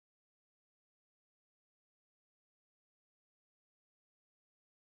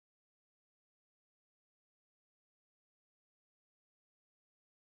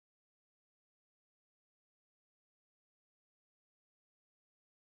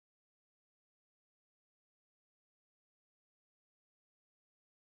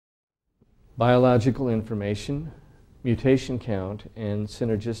biological information, mutation count, and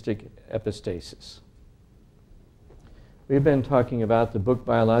synergistic epistasis. We've been talking about the book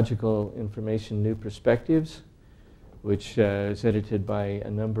Biological Information, New Perspectives, which is edited by a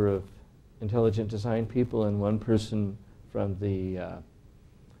number of intelligent design people and one person from the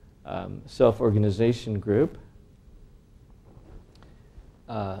self-organization group.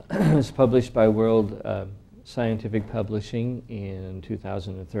 It's published by World Scientific Publishing in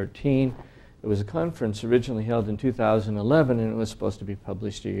 2013. It was a conference originally held in 2011, and it was supposed to be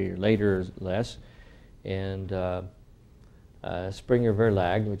published a year later or less. And Springer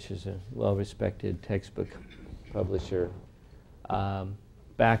Verlag, which is a well-respected textbook publisher,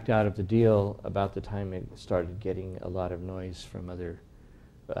 backed out of the deal about the time it started getting a lot of noise from other,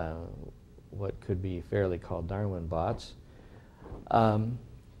 what could be fairly called Darwin bots. The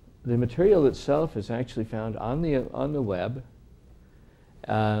material itself is actually found on the web.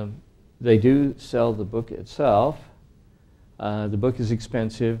 They do sell the book itself. The book is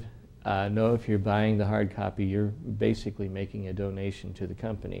expensive. No, if you're buying the hard copy, you're basically making a donation to the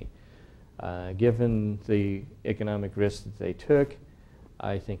company. Given the economic risk that they took,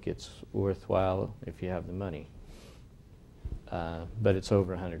 I think it's worthwhile if you have the money. But it's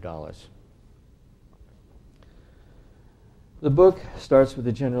over $100. The book starts with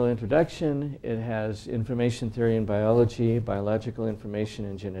a general introduction. It has information theory and biology, biological information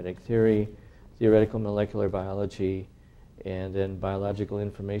and genetic theory, theoretical molecular biology, and then biological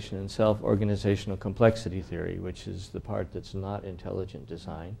information and self-organizational complexity theory, which is the part that's not intelligent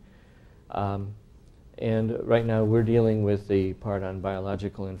design. And right now we're dealing with the part on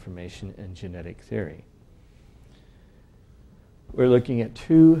biological information and genetic theory. We're looking at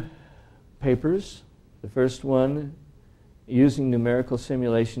two papers. The first one, using numerical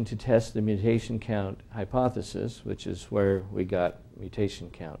simulation to test the mutation-count hypothesis, which is where we got mutation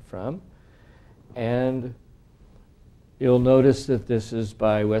count from. And you'll notice that this is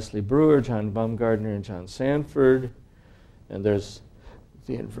by Wesley Brewer, John Baumgartner, and John Sanford. And there's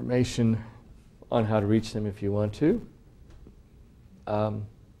the information on how to reach them if you want to. The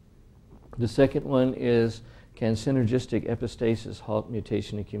second one is, can synergistic epistasis halt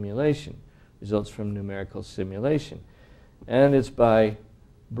mutation accumulation? Results from numerical simulation. And it's by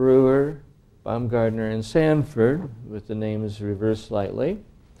Brewer, Baumgartner, and Sanford, with the names reversed slightly.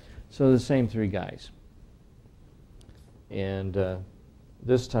 So the same three guys. And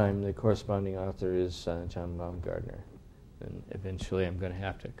this time the corresponding author is John Baumgartner. And eventually I'm going to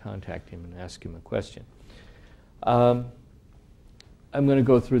have to contact him and ask him a question. I'm going to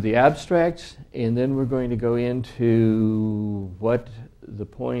go through the abstracts, and then we're going to go into what the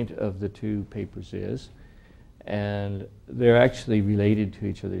point of the two papers is. And they're actually related to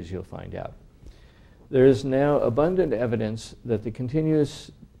each other, as you'll find out. There is now abundant evidence that the continuous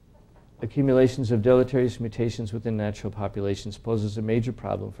accumulations of deleterious mutations within natural populations poses a major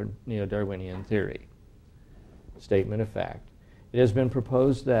problem for neo-Darwinian theory. Statement of fact. It has been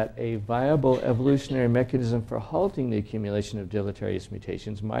proposed that a viable evolutionary mechanism for halting the accumulation of deleterious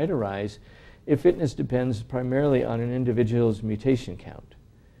mutations might arise if fitness depends primarily on an individual's mutation count.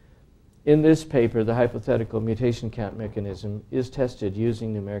 In this paper, the hypothetical mutation count mechanism is tested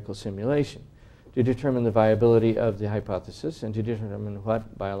using numerical simulation to determine the viability of the hypothesis and to determine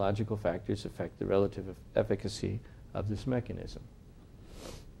what biological factors affect the relative efficacy of this mechanism.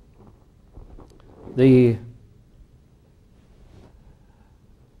 The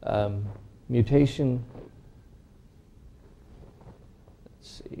mutation,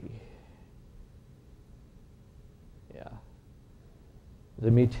 let's see. The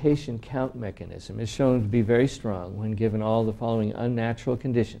mutation count mechanism is shown to be very strong when given all the following unnatural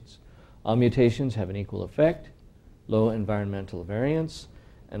conditions. All mutations have an equal effect, low environmental variance,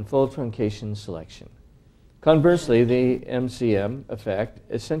 and full truncation selection. Conversely, the MCM effect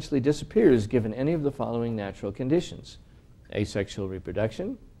essentially disappears given any of the following natural conditions: asexual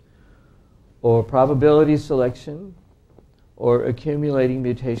reproduction, or probability selection, or accumulating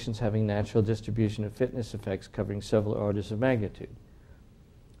mutations having natural distribution of fitness effects covering several orders of magnitude.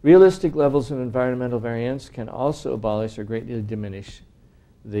 Realistic levels of environmental variance can also abolish or greatly diminish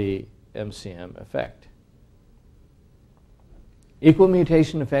the MCM effect. Equal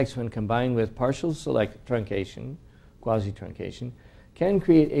mutation effects, when combined with partial truncation, quasi-truncation, can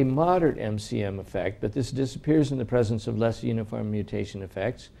create a moderate MCM effect, but this disappears in the presence of less uniform mutation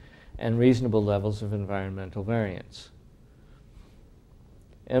effects and reasonable levels of environmental variance.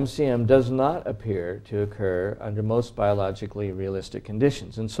 MCM does not appear to occur under most biologically realistic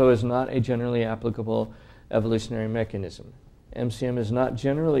conditions, and so is not a generally applicable evolutionary mechanism. MCM is not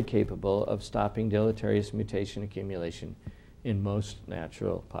generally capable of stopping deleterious mutation accumulation in most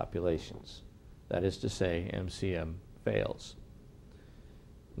natural populations. That is to say, MCM fails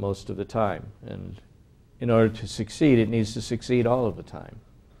most of the time. And in order to succeed, it needs to succeed all of the time.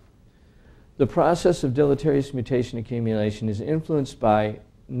 The process of deleterious mutation accumulation is influenced by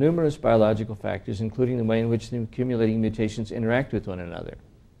numerous biological factors, including the way in which the accumulating mutations interact with one another.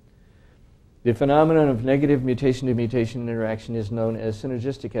 The phenomenon of negative mutation-to-mutation interaction is known as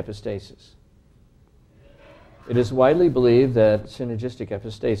synergistic epistasis. It is widely believed that synergistic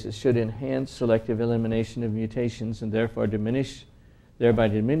epistasis should enhance selective elimination of mutations and therefore thereby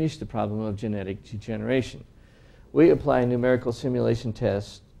diminish the problem of genetic degeneration. We apply numerical simulation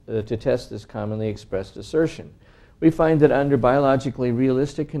tests to test this commonly expressed assertion. We find that under biologically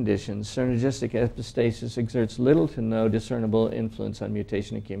realistic conditions, synergistic epistasis exerts little to no discernible influence on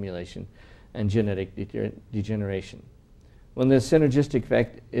mutation accumulation and genetic degeneration. When the synergistic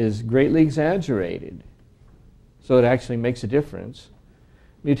effect is greatly exaggerated, so it actually makes a difference,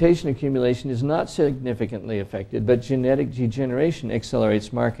 mutation accumulation is not significantly affected, but genetic degeneration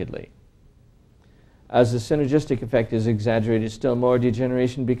accelerates markedly. As the synergistic effect is exaggerated still more,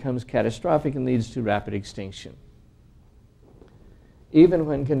 degeneration becomes catastrophic and leads to rapid extinction. Even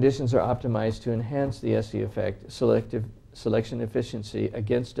when conditions are optimized to enhance the SE effect, selection efficiency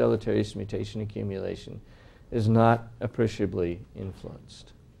against deleterious mutation accumulation is not appreciably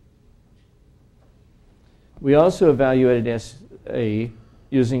influenced. We also evaluated SE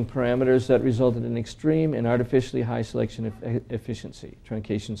using parameters that resulted in extreme and artificially high selection efficiency,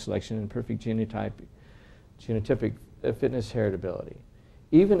 truncation selection, and perfect genotypic fitness heritability.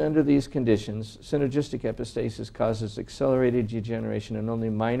 Even under these conditions, synergistic epistasis causes accelerated degeneration and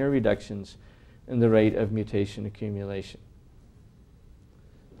only minor reductions in the rate of mutation accumulation.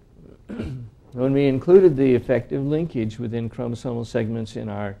 When we included the effective linkage within chromosomal segments in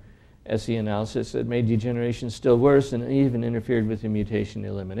our SE analysis, it made degeneration still worse and even interfered with the mutation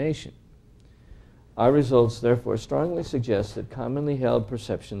elimination. Our results therefore strongly suggest that commonly held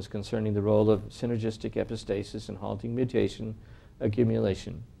perceptions concerning the role of synergistic epistasis in halting mutation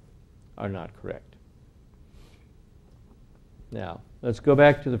accumulation are not correct. Now, let's go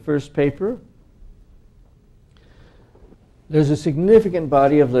back to the first paper. There's a significant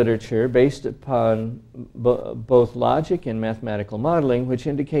body of literature based upon both logic and mathematical modeling, which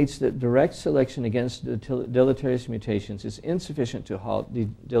indicates that direct selection against deleterious mutations is insufficient to halt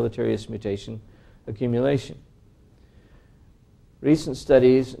deleterious mutation accumulation. Recent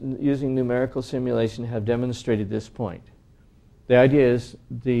studies using numerical simulation have demonstrated this point. The idea is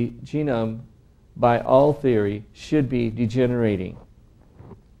the genome, by all theory, should be degenerating,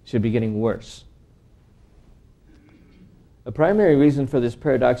 should be getting worse. A primary reason for this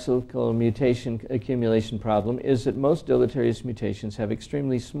paradoxical mutation accumulation problem is that most deleterious mutations have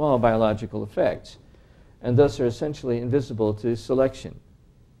extremely small biological effects and thus are essentially invisible to selection.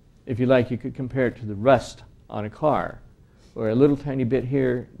 If you like, you could compare it to the rust on a car, where a little tiny bit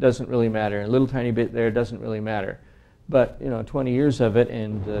here doesn't really matter, a little tiny bit there doesn't really matter. But 20 years of it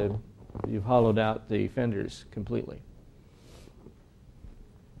and you've hollowed out the fenders completely.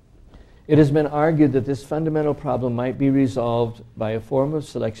 It has been argued that this fundamental problem might be resolved by a form of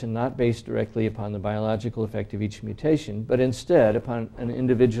selection not based directly upon the biological effect of each mutation, but instead upon an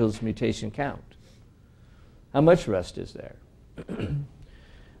individual's mutation count. How much rust is there?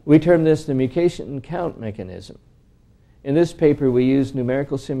 We term this the mutation count mechanism. In this paper, we use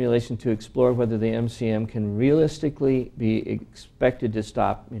numerical simulation to explore whether the MCM can realistically be expected to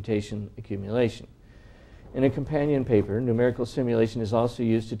stop mutation accumulation. In a companion paper, numerical simulation is also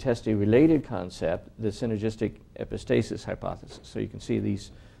used to test a related concept, the Synergistic Epistasis hypothesis. So you can see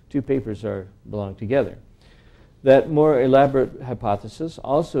these two papers belong together. That more elaborate hypothesis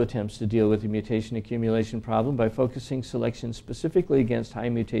also attempts to deal with the mutation accumulation problem by focusing selection specifically against high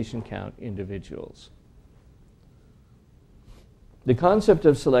mutation count individuals. The concept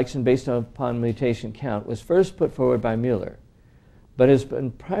of selection based upon mutation count was first put forward by Mueller, but has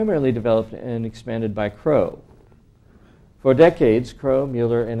been primarily developed and expanded by Crow. For decades, Crow,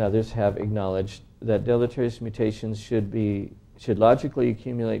 Mueller, and others have acknowledged that deleterious mutations should logically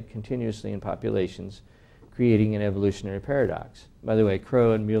accumulate continuously in populations, creating an evolutionary paradox. By the way,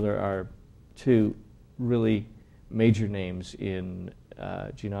 Crow and Mueller are two really major names in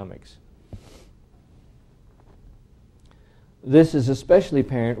genomics. This is especially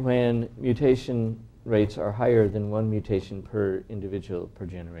apparent when mutation rates are higher than one mutation per individual per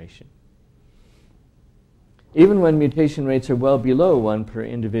generation. Even when mutation rates are well below one per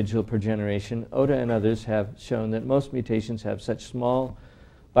individual per generation, Oda and others have shown that most mutations have such small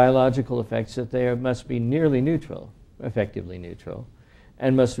biological effects that they must be nearly neutral, effectively neutral,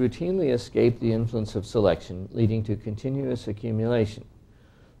 and must routinely escape the influence of selection, leading to continuous accumulation.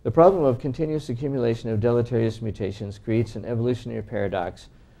 The problem of continuous accumulation of deleterious mutations creates an evolutionary paradox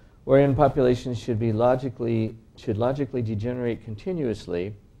wherein populations should logically degenerate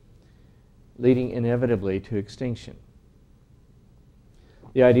continuously, leading inevitably to extinction.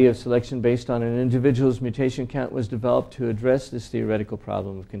 The idea of selection based on an individual's mutation count was developed to address this theoretical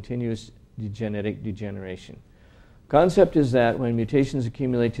problem of continuous genetic degeneration. Concept is that when mutations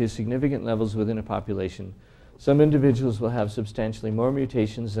accumulate to significant levels within a population, some individuals will have substantially more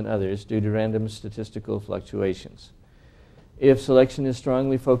mutations than others due to random statistical fluctuations. If selection is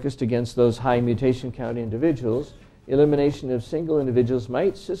strongly focused against those high mutation count individuals, elimination of single individuals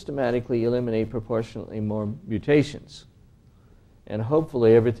might systematically eliminate proportionately more mutations, and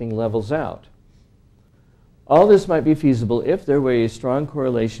hopefully everything levels out. All this might be feasible if there were a strong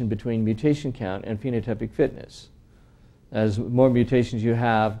correlation between mutation count and phenotypic fitness. As more mutations you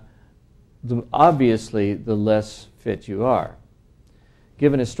have, obviously the less fit you are.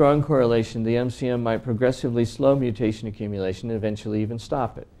 Given a strong correlation, the MCM might progressively slow mutation accumulation and eventually even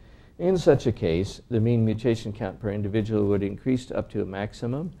stop it. In such a case, the mean mutation count per individual would increase up to a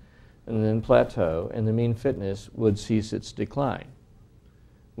maximum and then plateau, and the mean fitness would cease its decline.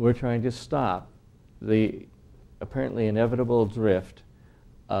 We're trying to stop the apparently inevitable drift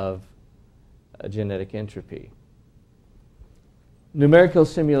of genetic entropy. Numerical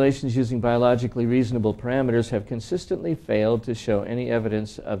simulations using biologically reasonable parameters have consistently failed to show any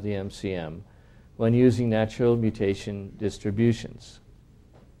evidence of the MCM when using natural mutation distributions.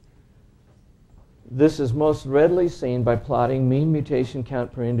 This is most readily seen by plotting mean mutation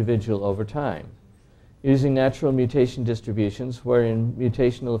count per individual over time. Using natural mutation distributions, wherein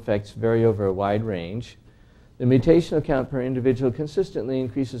mutational effects vary over a wide range, the mutational count per individual consistently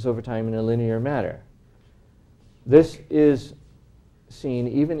increases over time in a linear manner. This is seen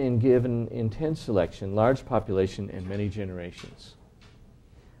even in given intense selection, large population, and many generations.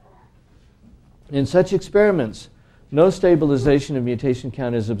 In such experiments, no stabilization of mutation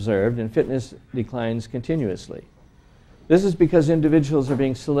count is observed and fitness declines continuously. This is because individuals are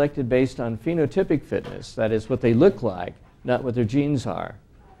being selected based on phenotypic fitness, that is, what they look like, not what their genes are,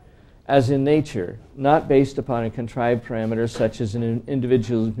 as in nature, not based upon a contrived parameter such as an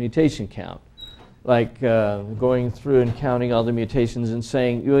individual's mutation count, like going through and counting all the mutations and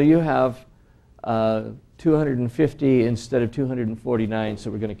saying, well, you have 250 instead of 249,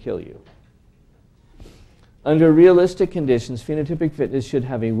 so we're going to kill you. Under realistic conditions, phenotypic fitness should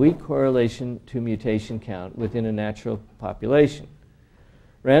have a weak correlation to mutation count within a natural population.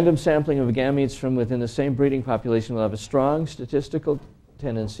 Random sampling of gametes from within the same breeding population will have a strong statistical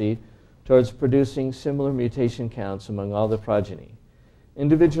tendency towards producing similar mutation counts among all the progeny.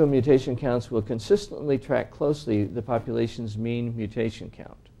 Individual mutation counts will consistently track closely the population's mean mutation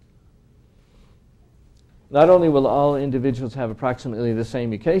count. Not only will all individuals have approximately the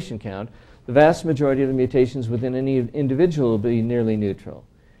same mutation count, the vast majority of the mutations within any individual will be nearly neutral.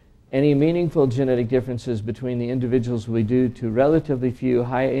 Any meaningful genetic differences between the individuals will be due to relatively few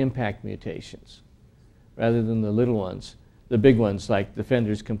high-impact mutations, rather than the little ones, the big ones like the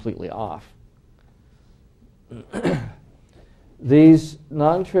fender's completely off. These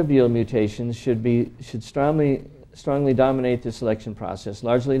non-trivial mutations should strongly dominate the selection process,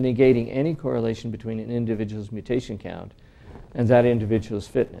 largely negating any correlation between an individual's mutation count and that individual's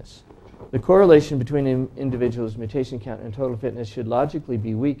fitness. The correlation between an individual's mutation count and total fitness should logically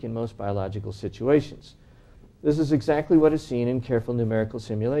be weak in most biological situations. This is exactly what is seen in careful numerical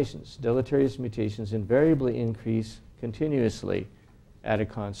simulations. Deleterious mutations invariably increase continuously at a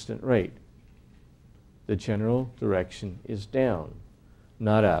constant rate. The general direction is down,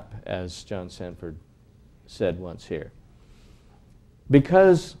 not up, as John Sanford said once here.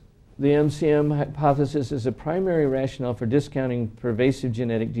 Because the MCM hypothesis is a primary rationale for discounting pervasive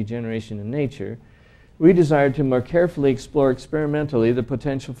genetic degeneration in nature, we desired to more carefully explore experimentally the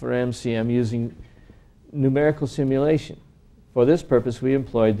potential for MCM using numerical simulation. For this purpose, we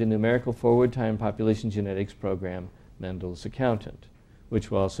employed the numerical forward time population genetics program, Mendel's Accountant, which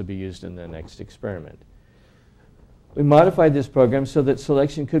will also be used in the next experiment. We modified this program so that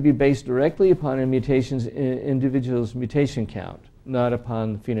selection could be based directly upon a mutation's individual's mutation count, not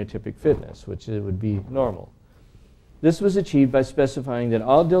upon phenotypic fitness, which it would be normal. This was achieved by specifying that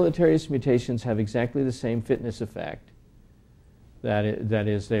all deleterious mutations have exactly the same fitness effect. That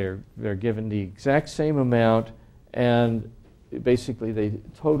is, they're given the exact same amount, and basically they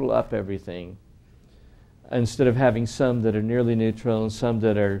total up everything, instead of having some that are nearly neutral and some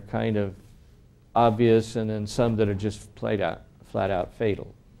that are kind of obvious and then some that are just flat out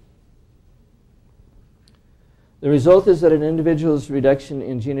fatal. The result is that an individual's reduction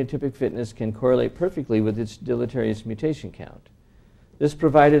in genotypic fitness can correlate perfectly with its deleterious mutation count. This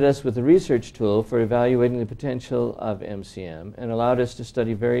provided us with a research tool for evaluating the potential of MCM and allowed us to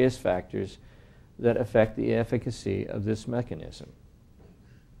study various factors that affect the efficacy of this mechanism.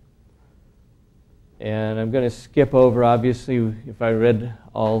 And I'm going to skip over, obviously, if I read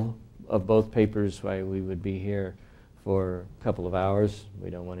all of both papers, why we would be here for a couple of hours.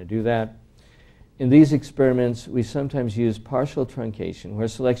 We don't want to do that. In these experiments, we sometimes use partial truncation, where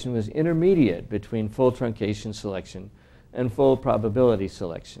selection was intermediate between full truncation selection and full probability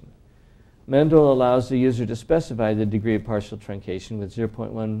selection. Mendel allows the user to specify the degree of partial truncation, with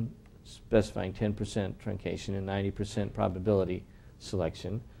 0.1 specifying 10% truncation and 90% probability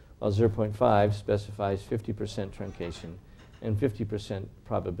selection, while 0.5 specifies 50% truncation and 50%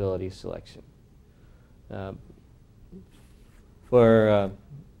 probability selection. For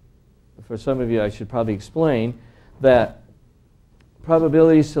some of you, I should probably explain that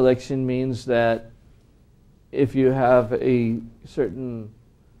probability selection means that if you have a certain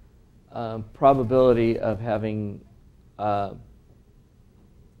probability of having, if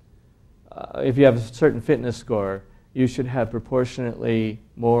you have a certain fitness score, you should have proportionately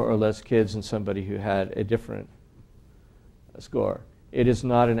more or less kids than somebody who had a different score. It is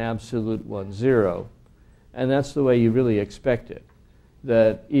not an absolute 1-0, and that's the way you really expect it,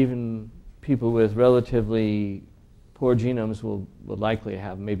 that even people with relatively poor genomes will likely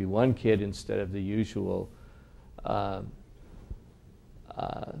have maybe one kid instead of the usual,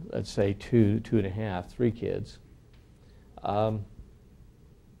 let's say 2.5, 3 kids.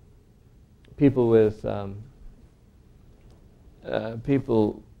 People with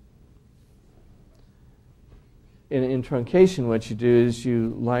people in truncation, what you do is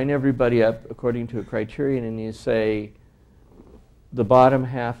you line everybody up according to a criterion, and you say the bottom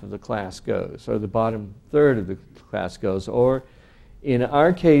half of the class goes, or the bottom third of the class goes, or in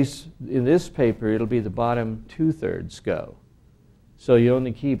our case, in this paper, it'll be the bottom 2/3 go. So you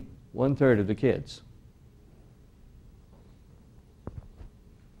only keep 1/3 of the kids.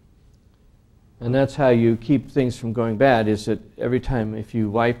 And that's how you keep things from going bad, is that every time if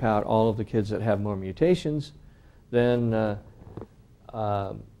you wipe out all of the kids that have more mutations, then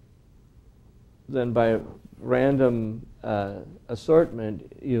by random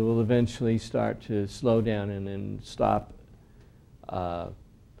assortment, you will eventually start to slow down and then stop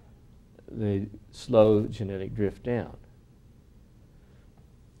the slow genetic drift down.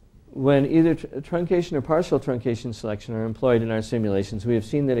 When either truncation or partial truncation selection are employed in our simulations, we have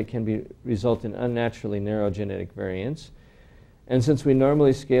seen that it can result in unnaturally narrow genetic variance. And since we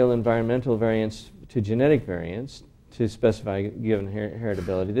normally scale environmental variance to genetic variance to specify given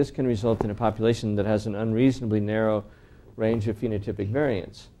heritability, this can result in a population that has an unreasonably narrow range of phenotypic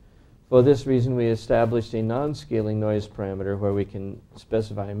variance. For this reason, we established a non-scaling noise parameter where we can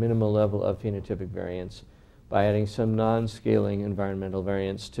specify a minimal level of phenotypic variance by adding some non-scaling environmental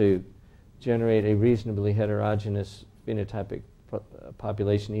variance to generate a reasonably heterogeneous phenotypic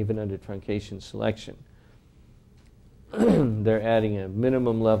population even under truncation selection. They're adding a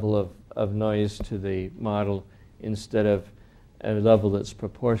minimum level of noise to the model instead of a level that's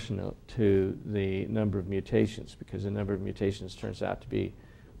proportional to the number of mutations, because the number of mutations turns out to be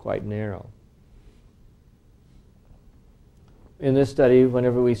quite narrow. In this study,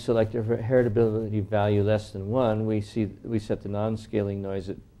 whenever we select a heritability value less than 1, we set the non-scaling noise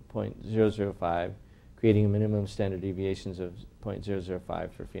at 0.005, creating a minimum standard deviations of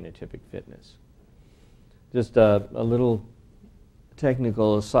 0.005 for phenotypic fitness. Just a little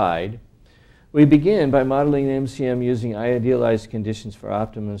technical aside. We begin by modeling MCM using idealized conditions for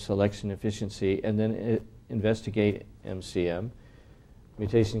optimum selection efficiency, and then investigate MCM,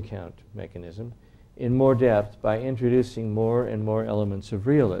 mutation count mechanism, in more depth by introducing more and more elements of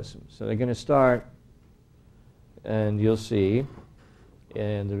realism. So they're going to start, and you'll see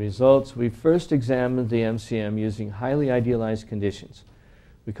in the results, we first examined the MCM using highly idealized conditions.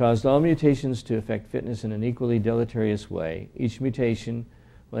 We caused all mutations to affect fitness in an equally deleterious way. Each mutation,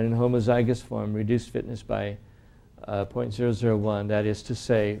 when in homozygous form, reduced fitness by 0.001. That is to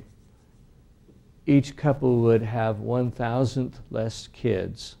say, each couple would have 1,000th less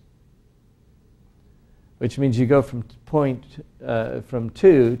kids, which means you go from 2 to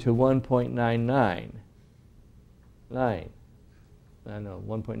 1.999.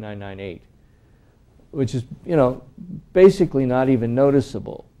 1.998, which is, basically not even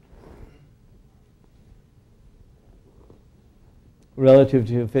noticeable relative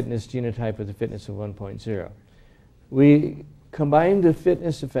to a fitness genotype with a fitness of 1.0. We combined the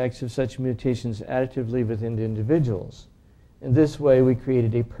fitness effects of such mutations additively within individuals. In this way, we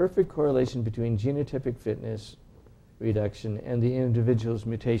created a perfect correlation between genotypic fitness reduction and the individual's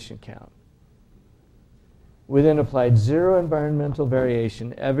mutation count. We then applied zero environmental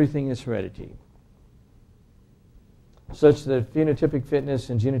variation. Everything is heredity, such that phenotypic fitness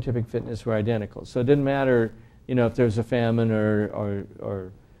and genotypic fitness were identical. So it didn't matter, if there's a famine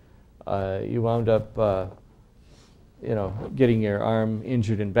or you wound up, getting your arm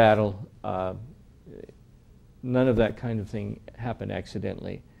injured in battle. None of that kind of thing happened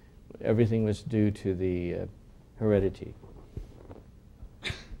accidentally. Everything was due to the heredity.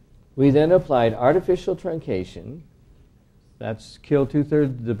 We then applied artificial truncation. That's kill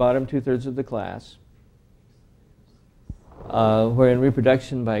the bottom two-thirds of the class, wherein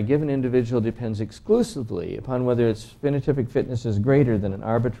reproduction by a given individual depends exclusively upon whether its phenotypic fitness is greater than an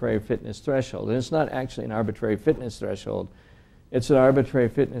arbitrary fitness threshold. And it's not actually an arbitrary fitness threshold. It's an arbitrary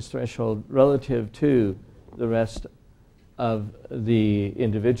fitness threshold relative to the rest of the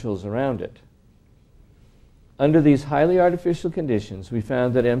individuals around it. Under these highly artificial conditions, we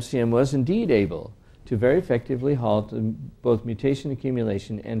found that MCM was indeed able to very effectively halt both mutation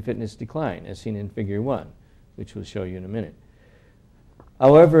accumulation and fitness decline, as seen in Figure 1, which we'll show you in a minute.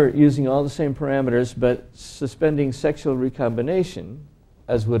 However, using all the same parameters, but suspending sexual recombination,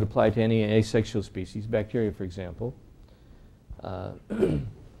 as would apply to any asexual species, bacteria, for example,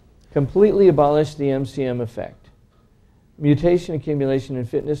 completely abolished the MCM effect. Mutation accumulation and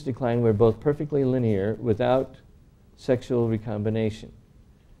fitness decline were both perfectly linear without sexual recombination.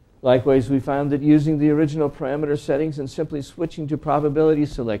 Likewise, we found that using the original parameter settings and simply switching to probability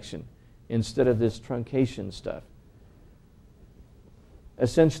selection instead of this truncation stuff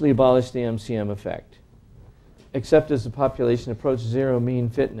essentially abolished the MCM effect, except as the population approached zero mean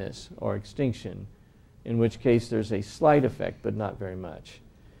fitness or extinction, in which case there's a slight effect, but not very much.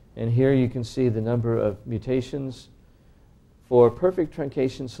 And here you can see the number of mutations. For perfect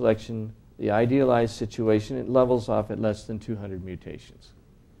truncation selection, the idealized situation, it levels off at less than 200 mutations.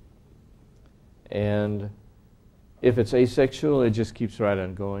 And if it's asexual, it just keeps right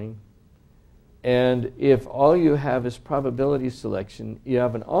on going. And if all you have is probability selection, you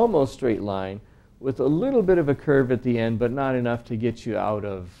have an almost straight line with a little bit of a curve at the end, but not enough to get you out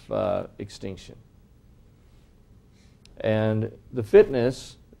of extinction. And the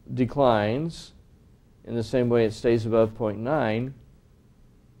fitness declines in the same way it stays above 0.9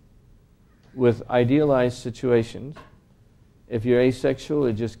 with idealized situations. If you're asexual,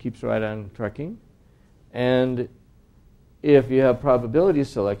 it just keeps right on trucking. And if you have probability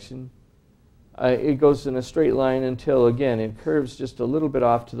selection, it goes in a straight line until, again, it curves just a little bit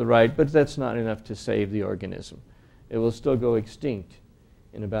off to the right, but that's not enough to save the organism. It will still go extinct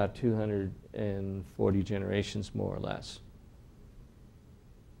in about 240 generations, more or less.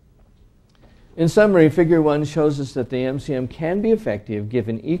 In summary, Figure 1 shows us that the MCM can be effective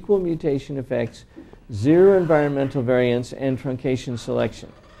given equal mutation effects, zero environmental variance, and truncation selection.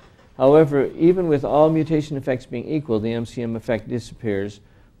 However, even with all mutation effects being equal, the MCM effect disappears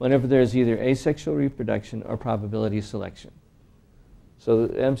whenever there is either asexual reproduction or probability selection. So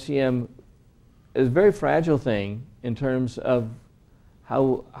the MCM is a very fragile thing in terms of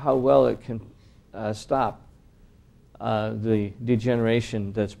how well it can stop the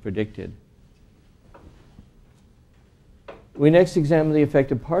degeneration that's predicted. We next examined the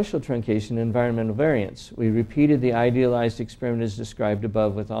effect of partial truncation and environmental variance. We repeated the idealized experiment as described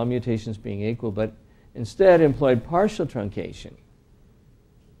above with all mutations being equal, but instead employed partial truncation.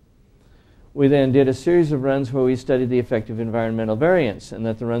 We then did a series of runs where we studied the effect of environmental variance and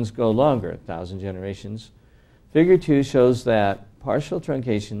let the runs go longer, 1,000 generations. Figure 2 shows that partial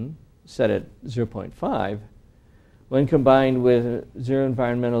truncation, set at 0.5, when combined with zero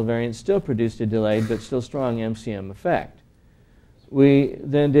environmental variance, still produced a delayed but still strong MCM effect. We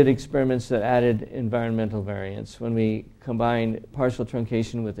then did experiments that added environmental variance. When we combined partial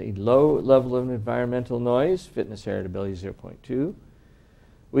truncation with a low level of environmental noise, fitness heritability 0.2,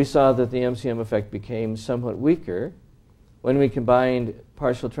 we saw that the MCM effect became somewhat weaker. When we combined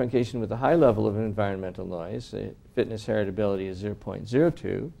partial truncation with a high level of environmental noise, the fitness heritability is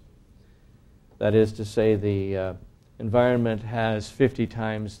 0.02. That is to say, the environment has 50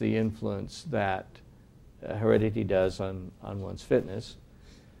 times the influence that heredity does on one's fitness.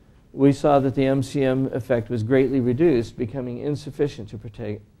 We saw that the MCM effect was greatly reduced, becoming insufficient to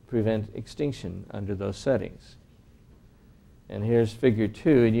prevent extinction under those settings. And here's Figure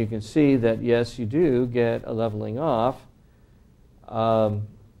 2, and you can see that, yes, you do get a leveling off. And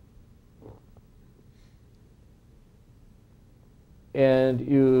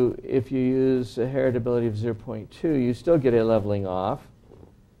if you use a heritability of 0.2, you still get a leveling off.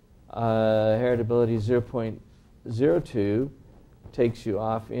 Heritability 0.02 takes you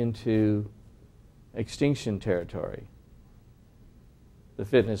off into extinction territory. The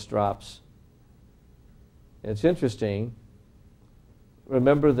fitness drops It's interesting.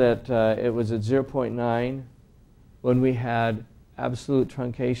 Remember that it was at 0.9 when we had absolute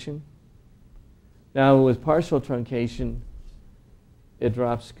truncation. Now with partial truncation, it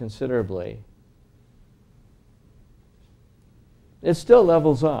drops considerably. It still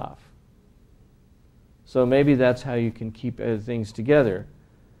levels off. So maybe that's how you can keep things together.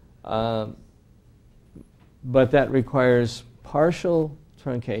 But that requires partial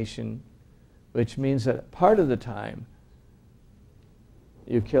truncation, which means that part of the time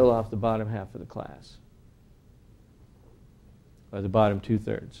you kill off the bottom half of the class, or the bottom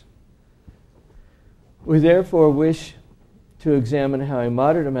 2/3. We therefore wish to examine how a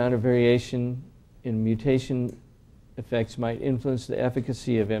moderate amount of variation in mutation effects might influence the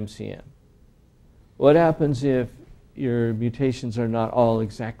efficacy of MCM. What happens if your mutations are not all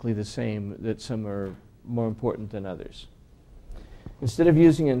exactly the same, that some are more important than others? Instead of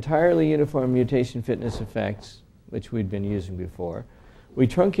using entirely uniform mutation fitness effects, which we'd been using before, we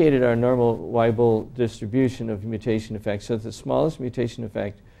truncated our normal Weibull distribution of mutation effects so that the smallest mutation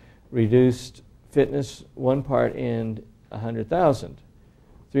effect reduced fitness 1 part in 100,000,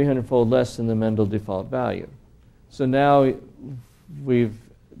 300-fold less than the Mendel default value. So now we've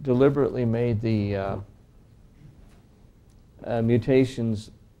deliberately made the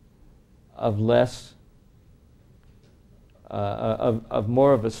mutations of less, of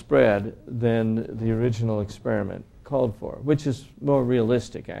more of a spread than the original experiment called for, which is more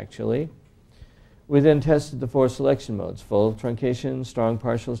realistic actually. We then tested the 4 selection modes: full truncation, strong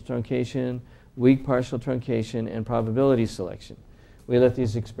partial truncation, weak partial truncation, and probability selection. We let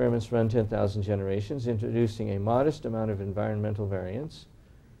these experiments run 10,000 generations, introducing a modest amount of environmental variance.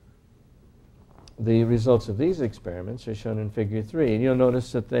 The results of these experiments are shown in figure 3, and you'll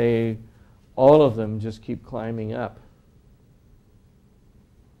notice that all of them just keep climbing up.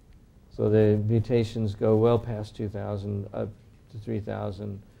 So the mutations go well past 2,000, up to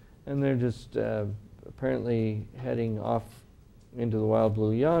 3,000, and they're just apparently heading off into the wild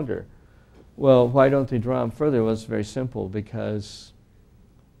blue yonder. Well, why don't they draw them further? Well, it's very simple, because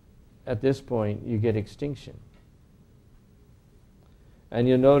at this point you get extinction. And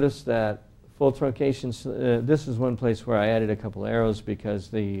you'll notice that full truncation, this is one place where I added a couple arrows because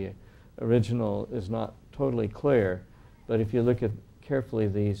the original is not totally clear. But if you look at carefully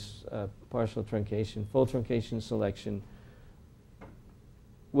these partial truncation, full truncation selection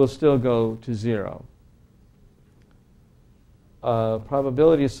will still go to 0.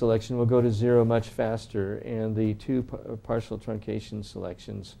 Probability selection will go to 0 much faster, and the 2 partial truncation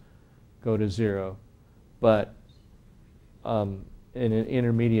selections go to 0, but in an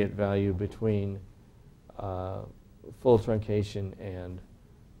intermediate value between full truncation and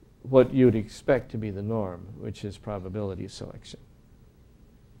what you'd expect to be the norm, which is probability selection.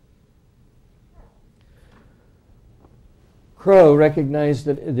 Crow recognized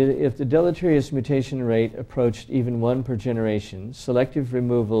that if the deleterious mutation rate approached even 1 per generation, selective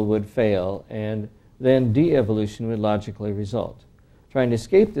removal would fail, and then de-evolution would logically result. Trying to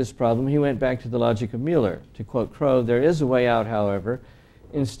escape this problem, he went back to the logic of Mueller. To quote Crow, "There is a way out, however.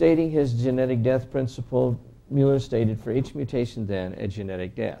 In stating his genetic death principle, Mueller stated for each mutation then a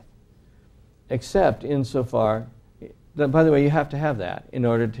genetic death. Except insofar," by the way, you have to have that in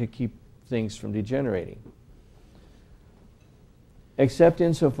order to keep things from degenerating. "Except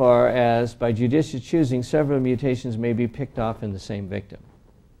insofar as, by judicious choosing, several mutations may be picked off in the same victim."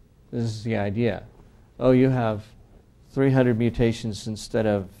 This is the idea. Oh, you have 300 mutations instead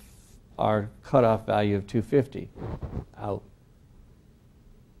of our cutoff value of 250. Out.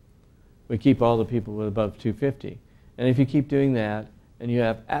 We keep all the people with above 250. And if you keep doing that, and you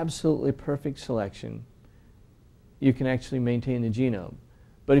have absolutely perfect selection, you can actually maintain the genome.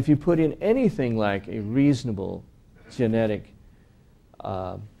 But if you put in anything like a reasonable genetic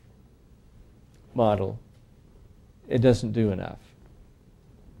model, it doesn't do enough.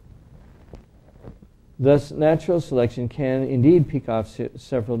 Thus, natural selection can indeed pick off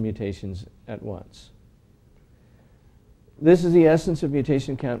several mutations at once. This is the essence of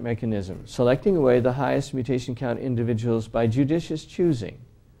mutation count mechanism, selecting away the highest mutation count individuals by judicious choosing.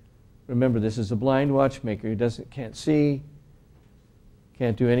 Remember, this is a blind watchmaker who can't see,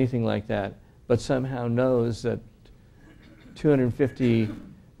 can't do anything like that, but somehow knows that 250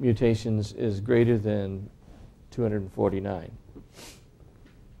 mutations is greater than 249.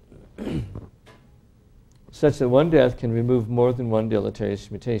 Such that one death can remove more than one deleterious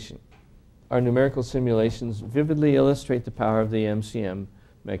mutation. Our numerical simulations vividly illustrate the power of the MCM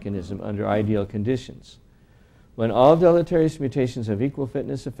mechanism under ideal conditions. When all deleterious mutations have equal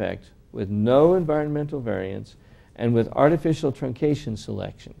fitness effect, with no environmental variance, and with artificial truncation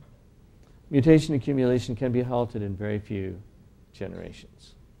selection, mutation accumulation can be halted in very few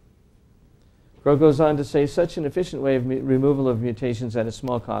generations. Crow goes on to say, such an efficient way of removal of mutations at a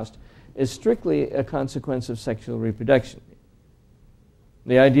small cost is strictly a consequence of sexual reproduction.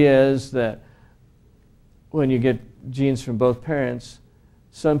 The idea is that when you get genes from both parents,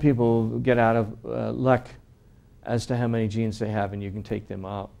 some people get out of luck as to how many genes they have, and you can take them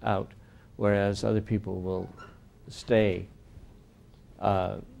out, whereas other people will stay.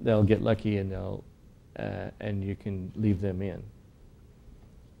 They'll get lucky, and you can leave them in.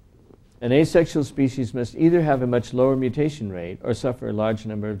 An asexual species must either have a much lower mutation rate or suffer a large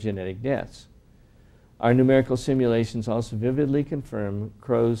number of genetic deaths. Our numerical simulations also vividly confirm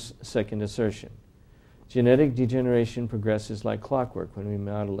Crow's second assertion. Genetic degeneration progresses like clockwork when we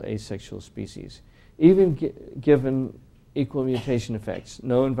model asexual species, even given equal mutation effects,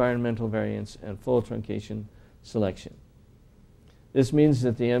 no environmental variance, and full truncation selection. This means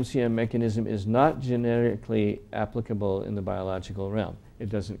that the MCM mechanism is not generically applicable in the biological realm. It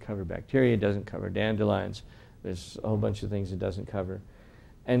doesn't cover bacteria, it doesn't cover dandelions, there's a whole bunch of things it doesn't cover,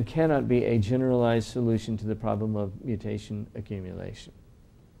 and cannot be a generalized solution to the problem of mutation accumulation.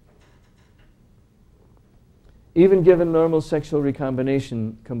 Even given normal sexual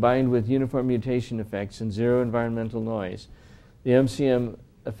recombination combined with uniform mutation effects and zero environmental noise, the MCM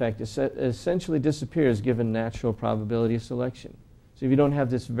effect essentially disappears given natural probability of selection. So if you don't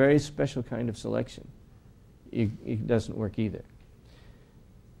have this very special kind of selection, it doesn't work either.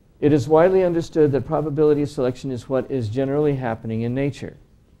 It is widely understood that probability of selection is what is generally happening in nature.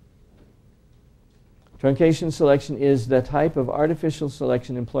 Truncation selection is the type of artificial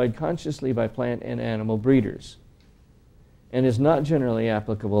selection employed consciously by plant and animal breeders and is not generally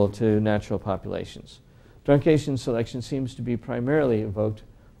applicable to natural populations. Truncation selection seems to be primarily evoked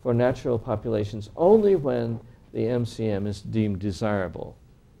for natural populations only when the MCM is deemed desirable.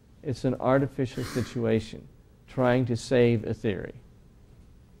 It's an artificial situation trying to save a theory.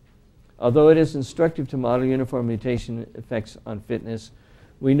 Although it is instructive to model uniform mutation effects on fitness,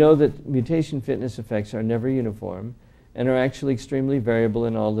 we know that mutation fitness effects are never uniform and are actually extremely variable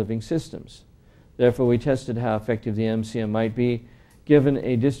in all living systems. Therefore, we tested how effective the MCM might be given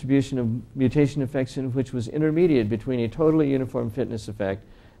a distribution of mutation effects in which was intermediate between a totally uniform fitness effect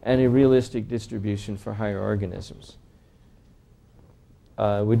and a realistic distribution for higher organisms.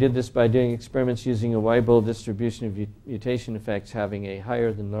 We did this by doing experiments using a Weibull distribution of mutation effects having a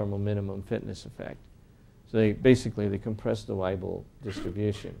higher than normal minimum fitness effect. So they compressed the Weibull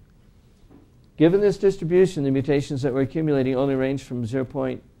distribution. Given this distribution, the mutations that were accumulating only ranged from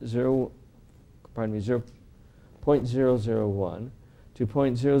 0.001 to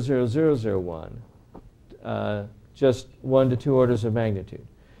 0.00001, just 1 to 2 orders of magnitude.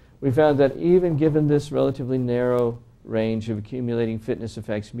 We found that even given this relatively narrow range of accumulating fitness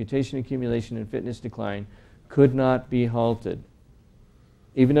effects, mutation accumulation and fitness decline could not be halted,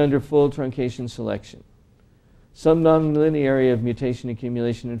 even under full truncation selection. Some nonlinearity of mutation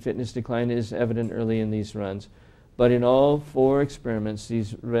accumulation and fitness decline is evident early in these runs, but in all 4 experiments,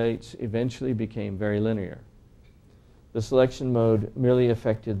 these rates eventually became very linear. The selection mode merely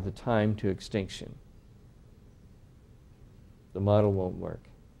affected the time to extinction. The model won't work.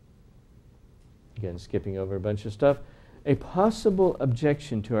 Again, skipping over a bunch of stuff. A possible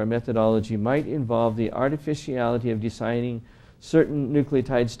objection to our methodology might involve the artificiality of deciding certain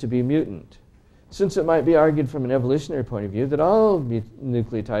nucleotides to be mutant, since it might be argued from an evolutionary point of view that all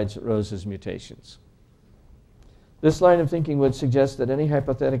nucleotides arose as mutations. This line of thinking would suggest that any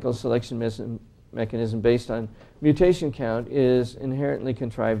hypothetical selection mechanism based on mutation count is inherently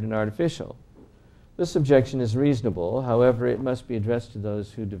contrived and artificial. This objection is reasonable, however, it must be addressed to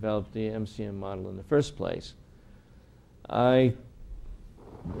those who developed the MCM model in the first place. I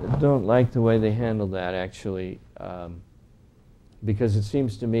don't like the way they handled that, actually, because it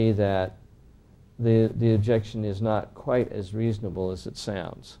seems to me that the objection is not quite as reasonable as it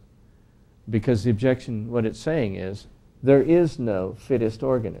sounds. Because the objection, what it's saying is, there is no fittest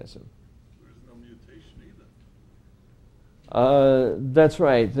organism. There's no mutation either. That's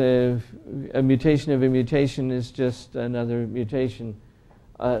right. A mutation of a mutation is just another mutation.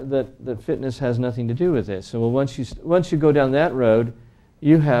 That fitness has nothing to do with this. So once you go down that road,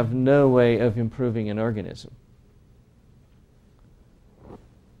 you have no way of improving an organism.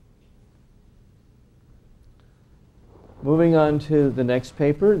 Moving on to the next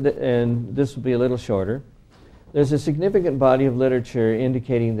paper, and this will be a little shorter. There's a significant body of literature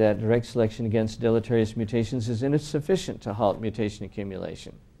indicating that direct selection against deleterious mutations is insufficient to halt mutation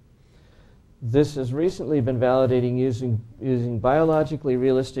accumulation. This has recently been validating using biologically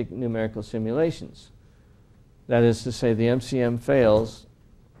realistic numerical simulations. That is to say, the MCM fails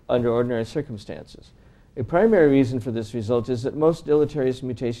under ordinary circumstances. A primary reason for this result is that most deleterious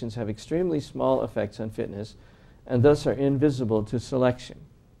mutations have extremely small effects on fitness and thus are invisible to selection.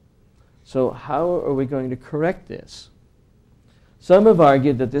 So how are we going to correct this? Some have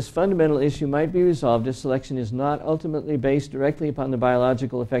argued that this fundamental issue might be resolved if selection is not ultimately based directly upon the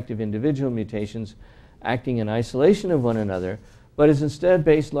biological effect of individual mutations acting in isolation of one another, but is instead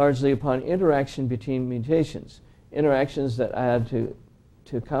based largely upon interaction between mutations, interactions that add to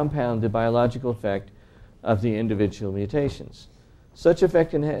compound the biological effect of the individual mutations. Such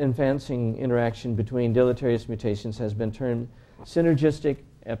effect-enhancing interaction between deleterious mutations has been termed synergistic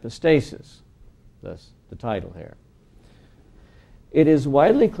epistasis, thus the title here. It is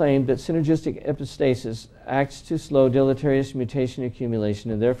widely claimed that synergistic epistasis acts to slow deleterious mutation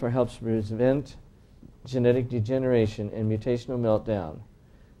accumulation and therefore helps prevent genetic degeneration and mutational meltdown.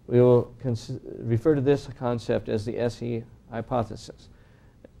 We will refer to this concept as the SE hypothesis.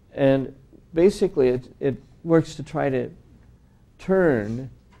 And basically it works to try to turn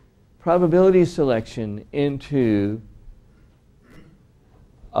probability selection into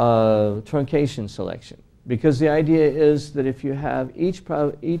truncation selection. Because the idea is that if you have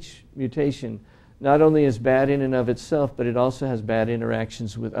each mutation not only is bad in and of itself, but it also has bad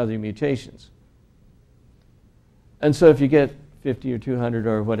interactions with other mutations. And so if you get 50 or 200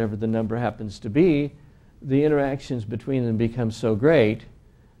 or whatever the number happens to be, the interactions between them become so great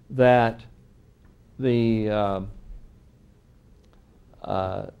that the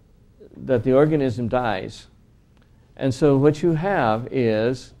organism dies. And so what you have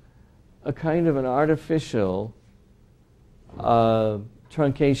is a kind of an artificial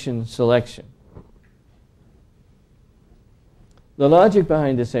truncation selection. The logic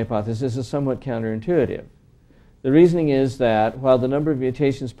behind this hypothesis is somewhat counterintuitive. The reasoning is that while the number of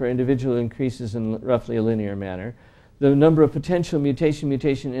mutations per individual increases in roughly a linear manner, the number of potential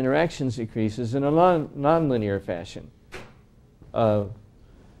mutation-mutation interactions increases in a non-linear fashion. The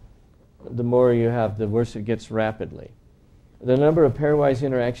more you have, the worse it gets rapidly. The number of pairwise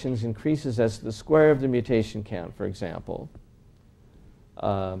interactions increases as the square of the mutation count, for example.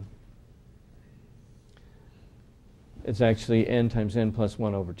 It's actually n times n plus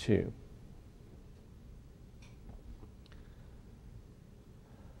 1 over 2.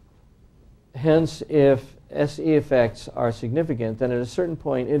 Hence, if SE effects are significant, then at a certain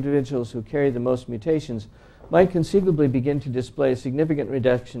point, individuals who carry the most mutations might conceivably begin to display a significant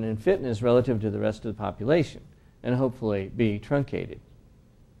reduction in fitness relative to the rest of the population, and hopefully be truncated.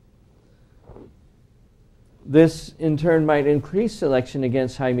 This, in turn, might increase selection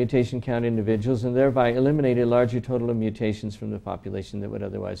against high mutation count individuals and thereby eliminate a larger total of mutations from the population that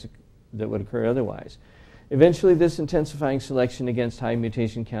would occur otherwise. Eventually, this intensifying selection against high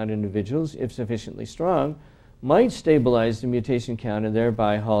mutation count individuals, if sufficiently strong, might stabilize the mutation count and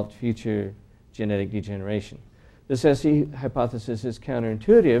thereby halt future genetic degeneration. This SE hypothesis is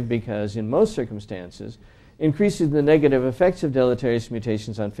counterintuitive because, in most circumstances, increasing the negative effects of deleterious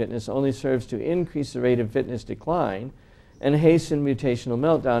mutations on fitness only serves to increase the rate of fitness decline and hasten mutational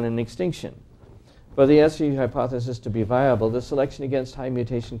meltdown and extinction. For the SE hypothesis to be viable, the selection against high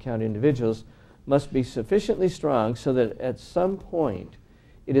mutation count individuals must be sufficiently strong so that at some point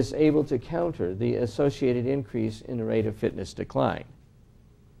it is able to counter the associated increase in the rate of fitness decline.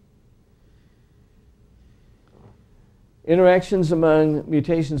 Interactions among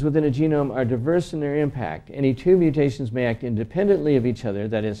mutations within a genome are diverse in their impact. Any two mutations may act independently of each other,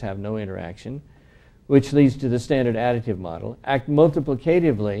 that is, have no interaction, which leads to the standard additive model. Act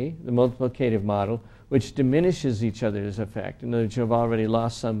multiplicatively, the multiplicative model, which diminishes each other's effect. In other words, you've already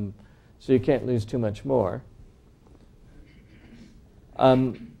lost some, so you can't lose too much more.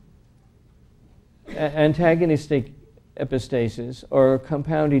 Antagonistic epistasis, or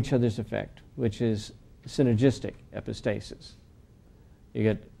compound each other's effect, which is synergistic epistasis. You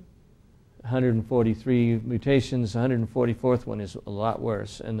get 143 mutations, the 144th one is a lot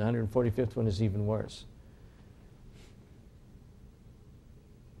worse, and the 145th one is even worse.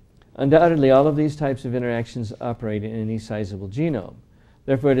 Undoubtedly, all of these types of interactions operate in any sizable genome.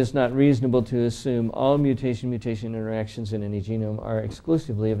 Therefore, it is not reasonable to assume all mutation-mutation interactions in any genome are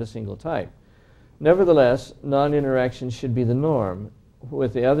exclusively of a single type. Nevertheless, non-interaction should be the norm,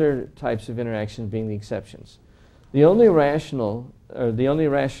 with the other types of interactions being the exceptions. The only rationale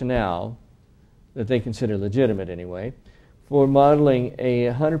that they consider legitimate anyway, for modeling a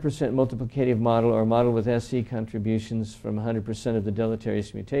 100% multiplicative model or model with SE contributions from 100% of the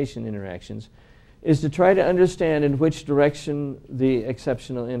deleterious mutation interactions is to try to understand in which direction the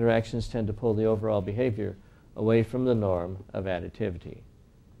exceptional interactions tend to pull the overall behavior away from the norm of additivity.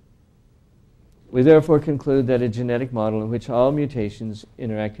 We therefore conclude that a genetic model in which all mutations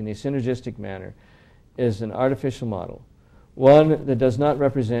interact in a synergistic manner is an artificial model, one that does not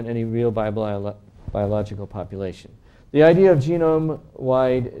represent any real biological population. The idea of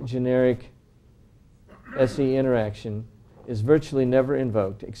genome-wide generic SE interaction is virtually never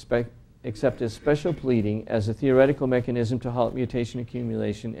invoked, except as special pleading as a theoretical mechanism to halt mutation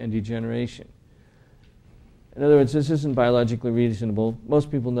accumulation and degeneration. In other words, this isn't biologically reasonable.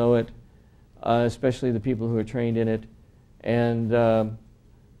 Most people know it, especially the people who are trained in it, and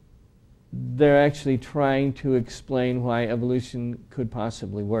they're actually trying to explain why evolution could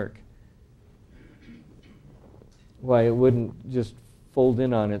possibly work, why it wouldn't just fold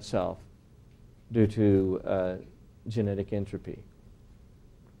in on itself due to genetic entropy.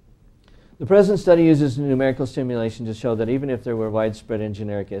 The present study uses numerical simulation to show that even if there were widespread and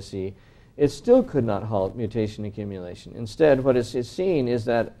generic SE, it still could not halt mutation accumulation. Instead, what is seen is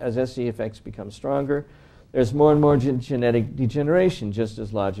that as SE effects become stronger, there's more and more genetic degeneration, just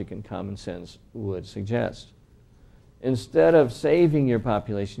as logic and common sense would suggest. Instead of saving your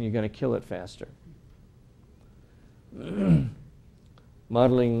population, you're going to kill it faster.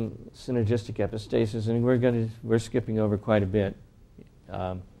 Modeling synergistic epistasis, and we're skipping over quite a bit.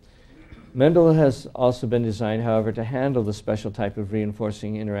 Mendel has also been designed, however, to handle the special type of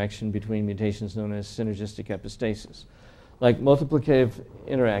reinforcing interaction between mutations known as synergistic epistasis. Like multiplicative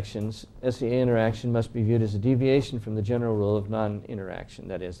interactions, SEA interaction must be viewed as a deviation from the general rule of non-interaction,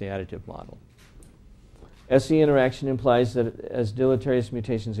 that is, the additive model. SE interaction implies that as deleterious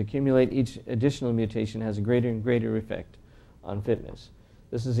mutations accumulate, each additional mutation has a greater and greater effect on fitness.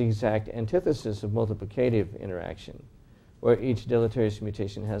 This is the exact antithesis of multiplicative interaction, where each deleterious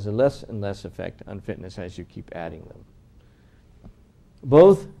mutation has a less and less effect on fitness as you keep adding them.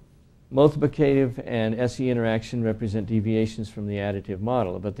 Both multiplicative and SE interaction represent deviations from the additive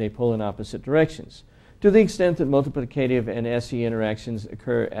model, but they pull in opposite directions. To the extent that multiplicative and SE interactions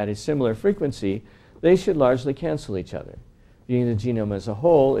occur at a similar frequency, they should largely cancel each other. Viewing the genome as a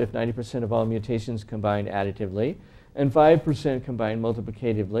whole, if 90% of all mutations combine additively, and 5% combine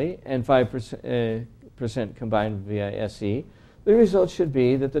multiplicatively, and 5% combined via SE, the result should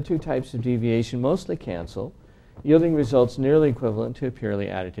be that the two types of deviation mostly cancel, yielding results nearly equivalent to a purely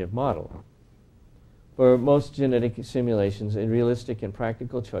additive model. For most genetic simulations, a realistic and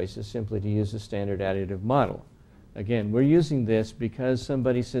practical choice is simply to use a standard additive model. Again, we're using this because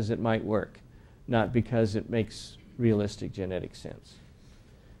somebody says it might work, not because it makes realistic genetic sense.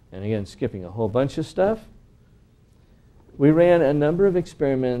 And again, skipping a whole bunch of stuff. We ran a number of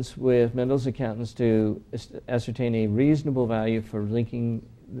experiments with Mendel's accountants to ascertain a reasonable value for linking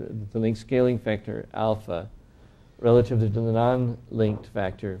the link scaling factor alpha relative to the non-linked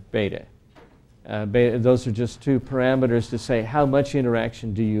factor beta. Those are just two parameters to say how much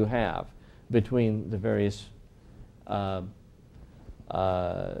interaction do you have between the various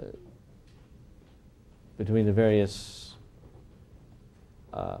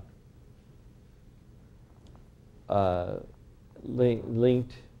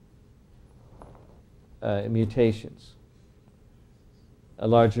linked mutations. A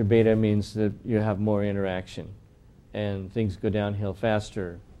larger beta means that you have more interaction and things go downhill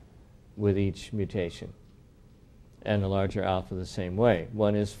faster with each mutation. And a larger alpha the same way.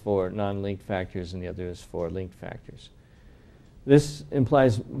 One is for non-linked factors and the other is for linked factors. This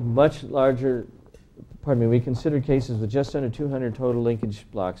implies much larger, we considered cases with just under 200 total linkage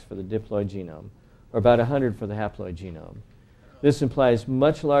blocks for the diploid genome, or about 100 for the haploid genome. This implies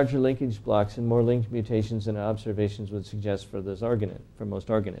much larger linkage blocks and more linked mutations than observations would suggest for most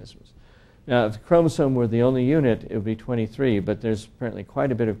organisms. Now, if the chromosome were the only unit, it would be 23, but there's apparently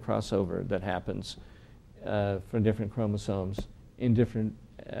quite a bit of crossover that happens from different chromosomes in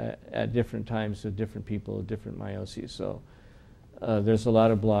at different times with different people with different meioses. So there's a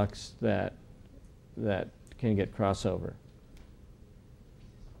lot of blocks that can get crossover.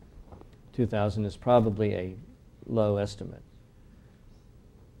 2,000 is probably a low estimate.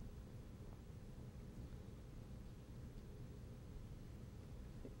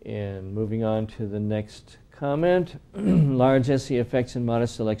 And moving on to the next comment, large SE effects and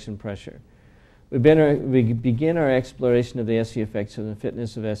modest selection pressure. We begin our exploration of the SE effects of the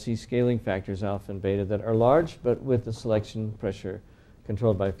fitness of SE scaling factors alpha and beta that are large, but with the selection pressure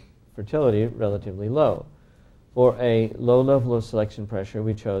controlled by fertility relatively low. For a low level of selection pressure,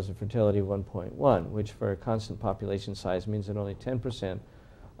 we chose a fertility of 1.1, which for a constant population size means that only 10%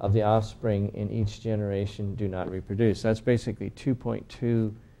 of the offspring in each generation do not reproduce. That's basically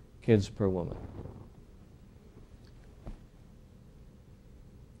 2.2 kids per woman.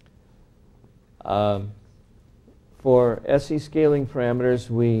 For SE scaling parameters,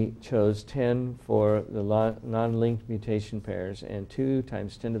 we chose 10 for the non-linked mutation pairs and 2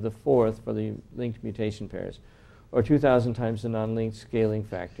 times 10 to the 4th for the linked mutation pairs, or 2,000 times the non-linked scaling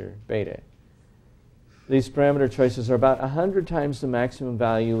factor, beta. These parameter choices are about 100 times the maximum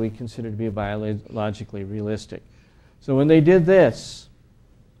value we consider to be biologically realistic. So when they did this,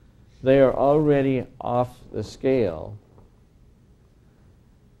 they are already off the scale.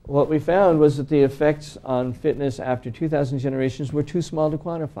 What we found was that the effects on fitness after 2,000 generations were too small to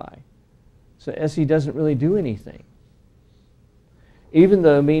quantify. So SE doesn't really do anything. Even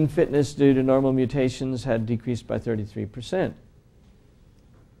though mean fitness due to normal mutations had decreased by 33%.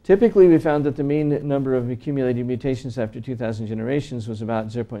 Typically, we found that the mean number of accumulated mutations after 2,000 generations was about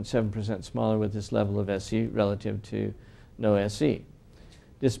 0.7% smaller with this level of SE relative to no SE.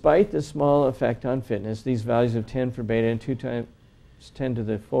 Despite the small effect on fitness, these values of 10 for beta and 2 times 10 to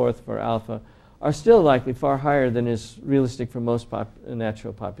the 4th for alpha are still likely far higher than is realistic for most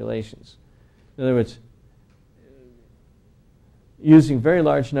natural populations. In other words, using very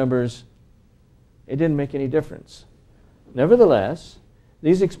large numbers, it didn't make any difference. Nevertheless,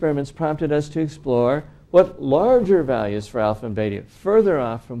 these experiments prompted us to explore what larger values for alpha and beta, further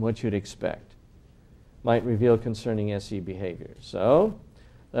off from what you'd expect, might reveal concerning SE behavior. So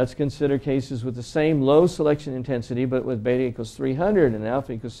let's consider cases with the same low selection intensity, but with beta equals 300 and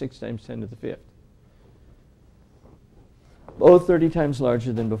alpha equals 6 times 10 to the 5th. Both 30 times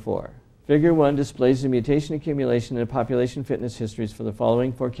larger than before. Figure 1 displays the mutation accumulation and population fitness histories for the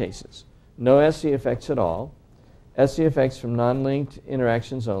following 4 cases. No SE effects at all, SE effects from non-linked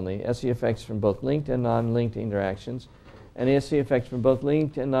interactions only, SE effects from both linked and non-linked interactions, and SE effects from both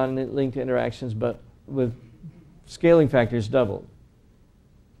linked and non-linked interactions, but with scaling factors doubled.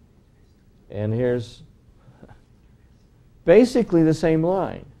 And here's basically the same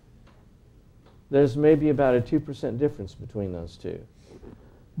line. There's maybe about a 2% difference between those two.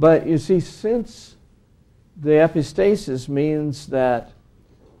 But you see, since the epistasis means that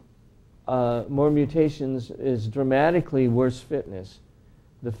more mutations is dramatically worse fitness,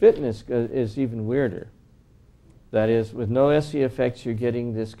 the fitness is even weirder. That is, with no SE effects, you're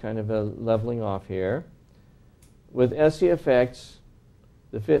getting this kind of a leveling off here. With SE effects,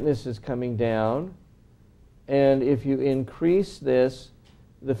 the fitness is coming down, and if you increase this,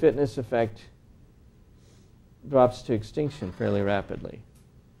 the fitness effect drops to extinction fairly rapidly.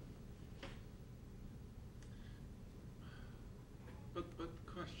 But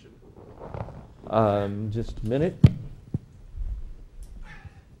question. Just a minute.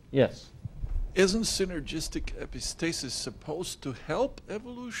 Yes? Isn't synergistic epistasis supposed to help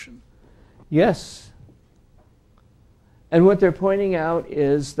evolution? Yes. And what they're pointing out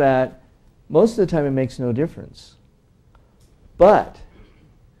is that most of the time it makes no difference. But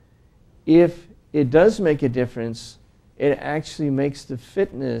if it does make a difference, it actually makes the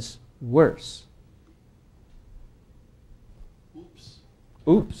fitness worse. Oops.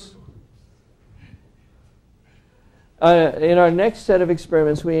 Oops. In our next set of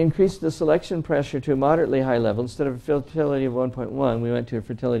experiments, we increased the selection pressure to a moderately high level. Instead of a fertility of 1.1, we went to a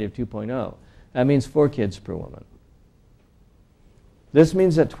fertility of 2.0. That means 4 kids per woman. This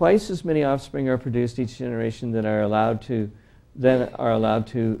means that twice as many offspring are produced each generation that are allowed to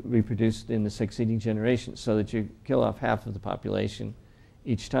reproduce in the succeeding generation, so that you kill off half of the population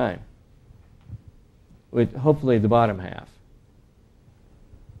each time, with hopefully the bottom half.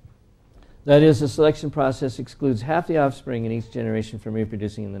 That is, the selection process excludes half the offspring in each generation from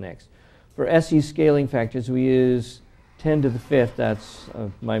reproducing in the next. For SE scaling factors, we use 10 to the 5th. That's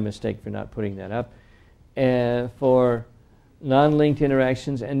my mistake for not putting that up. And for non-linked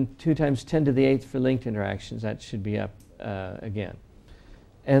interactions, and 2 times 10 to the 8th for linked interactions. That should be up again.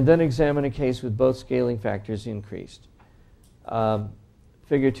 And then examine a case with both scaling factors increased.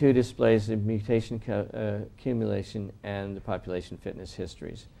 Figure 2 displays the mutation accumulation and the population fitness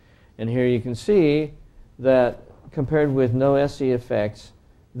histories. And here you can see that compared with no SE effects,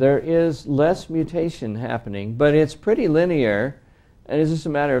 there is less mutation happening, but it's pretty linear, and it's just a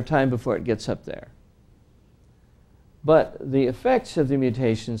matter of time before it gets up there. But the effects of the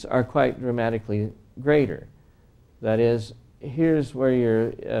mutations are quite dramatically greater. That is, here's where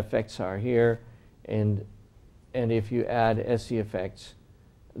your effects are here, and if you add SE effects,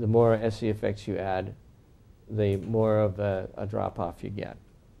 the more SE effects you add, the more of a drop-off you get.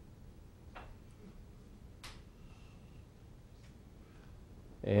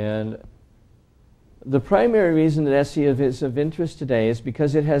 And the primary reason that SE is of interest today is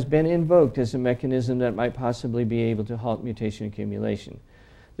because it has been invoked as a mechanism that might possibly be able to halt mutation accumulation.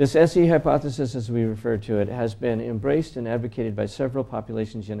 This SE hypothesis, as we refer to it, has been embraced and advocated by several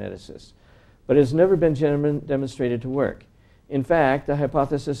population geneticists. but has never been demonstrated to work. In fact, the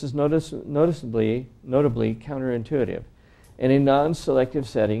hypothesis is notably counterintuitive. In a non-selective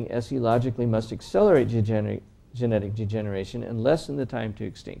setting, SE logically must accelerate genetic degeneration and lessen the time to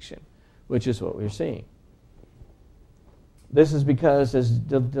extinction, which is what we're seeing. This is because as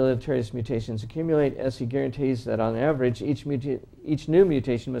deleterious mutations accumulate, SE guarantees that on average each new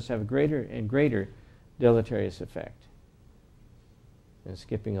mutation must have a greater and greater deleterious effect. And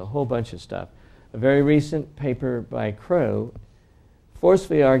skipping a whole bunch of stuff. A very recent paper by Crow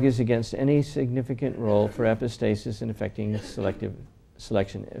forcefully argues against any significant role for epistasis in affecting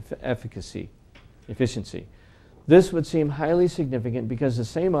selection efficiency. This would seem highly significant because the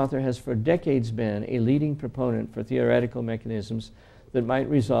same author has for decades been a leading proponent for theoretical mechanisms that might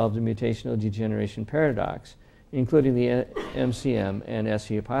resolve the mutational degeneration paradox, including the MCM and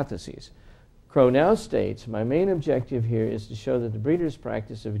SE hypotheses. Crow now states, my main objective here is to show that the breeder's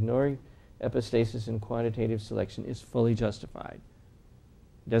practice of ignoring epistasis in quantitative selection is fully justified.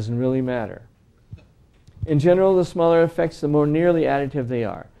 It doesn't really matter. In general, the smaller effects, the more nearly additive they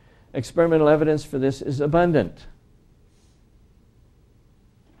are. Experimental evidence for this is abundant.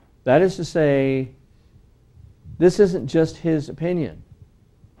 That is to say, this isn't just his opinion.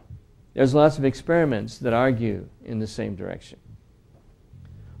 There's lots of experiments that argue in the same direction.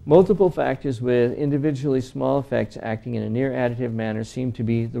 Multiple factors with individually small effects acting in a near additive manner seem to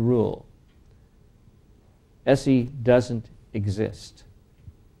be the rule. SE doesn't exist,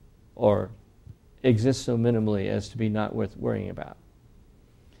 or exists so minimally as to be not worth worrying about.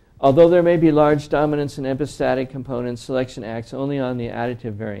 Although there may be large dominance in epistatic components, selection acts only on the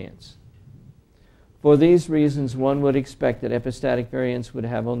additive variants. For these reasons, one would expect that epistatic variants would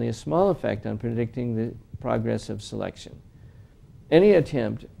have only a small effect on predicting the progress of selection. Any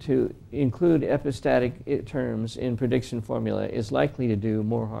attempt to include epistatic terms in prediction formula is likely to do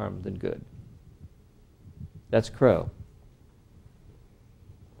more harm than good. That's Crow.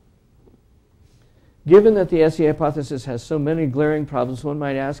 Given that the SE hypothesis has so many glaring problems, one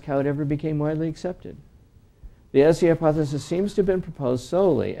might ask how it ever became widely accepted. The SE hypothesis seems to have been proposed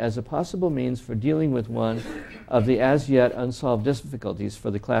solely as a possible means for dealing with one of the as yet unsolved difficulties for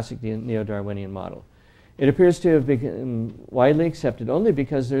the classic neo-Darwinian model. It appears to have become widely accepted only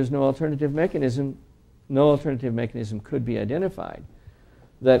because there's no alternative mechanism could be identified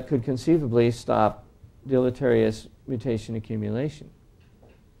that could conceivably stop deleterious mutation accumulation.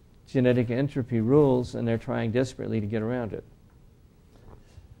 Genetic entropy rules, and they're trying desperately to get around it.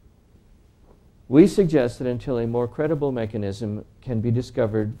 We suggest that until a more credible mechanism can be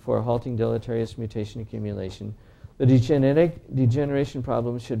discovered for halting deleterious mutation accumulation, the genetic degeneration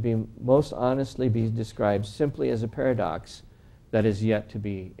problem should be most honestly be described simply as a paradox that is yet to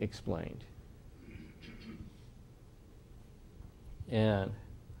be explained. And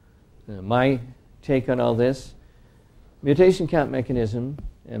my take on all this, mutation count mechanism,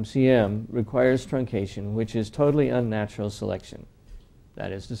 MCM, requires truncation, which is totally unnatural selection.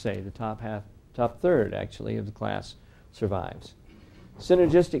 That is to say, the top third, actually, of the class survives.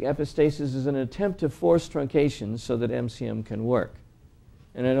 Synergistic epistasis is an attempt to force truncation so that MCM can work.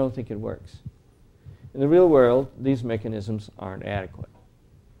 And I don't think it works. In the real world, these mechanisms aren't adequate.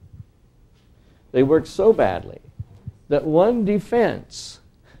 They work so badly that one defense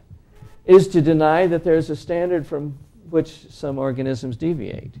is to deny that there's a standard from which some organisms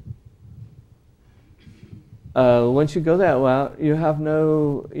deviate. Once you go that route, you have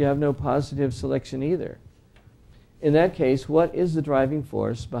no positive selection either. In that case, what is the driving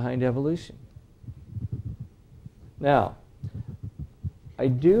force behind evolution? Now, I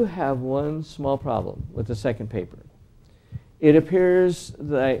do have one small problem with the second paper. It appears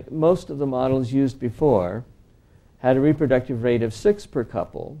that most of the models used before had a reproductive rate of 6 per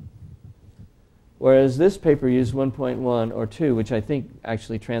couple, whereas this paper used 1.1 or 2, which I think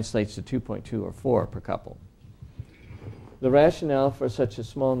actually translates to 2.2 or 4 per couple. The rationale for such a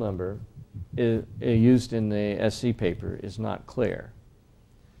small number used in the SC paper is not clear.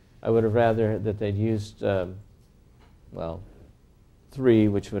 I would have rather that they'd used, 3,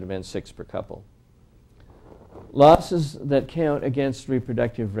 which would have been 6 per couple. Losses that count against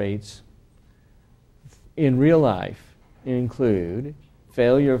reproductive rates in real life include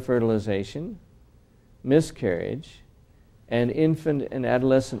failure of fertilization, miscarriage, and infant and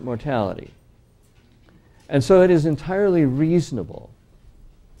adolescent mortality. And so it is entirely reasonable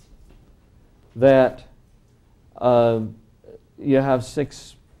that you have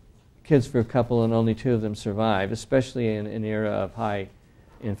 6 kids per couple and only 2 of them survive, especially in an era of high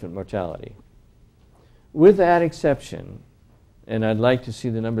infant mortality. With that exception, and I'd like to see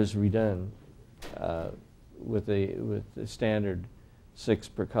the numbers redone with the standard 6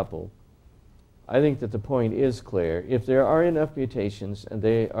 per couple, I think that the point is clear. If there are enough mutations and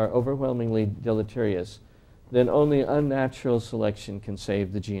they are overwhelmingly deleterious, then only unnatural selection can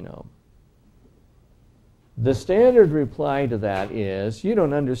save the genome. The standard reply to that is, you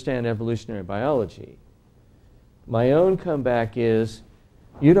don't understand evolutionary biology. My own comeback is,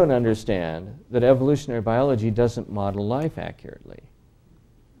 you don't understand that evolutionary biology doesn't model life accurately.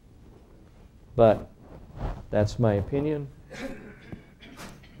 But that's my opinion.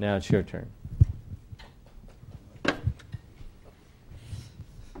 Now it's your turn.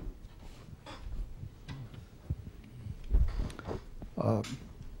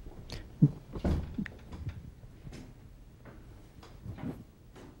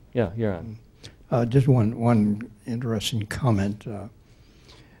 Yeah, you're on. Just one interesting comment.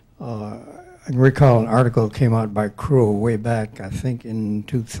 I can recall an article that came out by Crow way back, I think in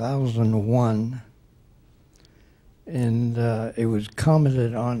 2001, and it was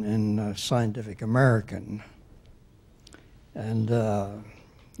commented on in Scientific American. And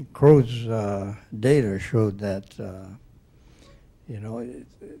Crow's data showed that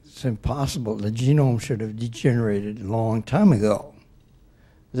it's impossible. The genome should have degenerated a long time ago.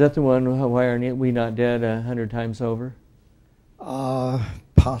 Is that the one, why are we not dead 100 times over?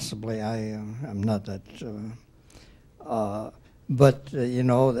 Possibly. I'm not that. But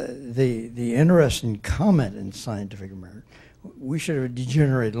the interesting comment in Scientific American, we should have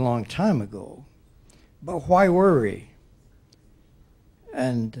degenerated a long time ago. But why worry?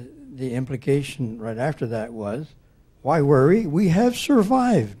 And the implication right after that was, why worry? We have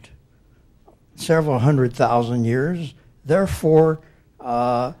survived several 100,000 years. Therefore,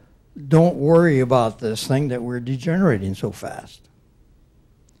 don't worry about this thing that we're degenerating so fast.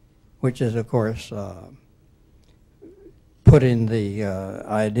 Which is, of course, putting the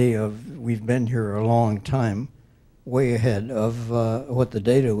idea of we've been here a long time way ahead of what the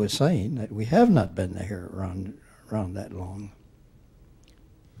data was saying, that we have not been here around that long.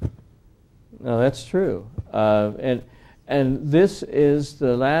 No, that's true. And this is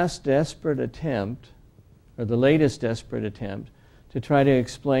the last desperate attempt, or the latest desperate attempt, to try to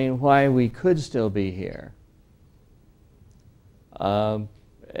explain why we could still be here.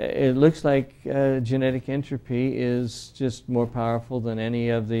 It looks like genetic entropy is just more powerful than any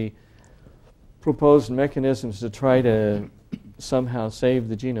of the proposed mechanisms to try to somehow save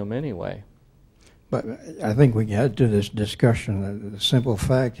the genome anyway. But I think we had to this discussion, the simple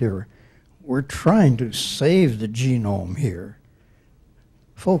fact here, we're trying to save the genome here.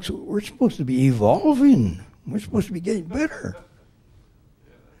 Folks, we're supposed to be evolving. We're supposed to be getting better.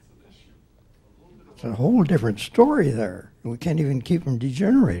 It's a whole different story there. We can't even keep them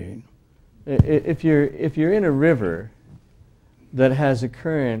degenerating. If you're in a river that has a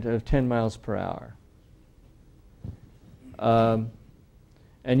current of 10 miles per hour,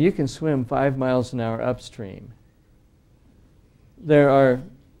 and you can swim 5 miles an hour upstream, there are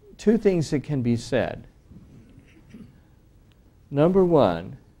two things that can be said. Number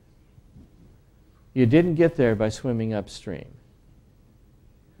one, you didn't get there by swimming upstream.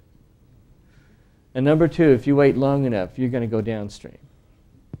 And number two, if you wait long enough, you're going to go downstream.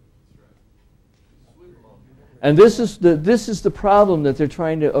 And this is the problem that they're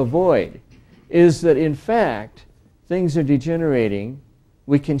trying to avoid, is that in fact, things are degenerating.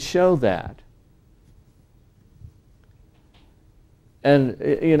 We can show that. And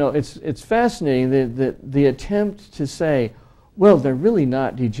it's fascinating that the attempt to say, well, they're really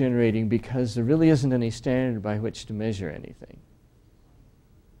not degenerating because there really isn't any standard by which to measure anything.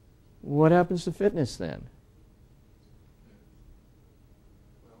 What happens to fitness then?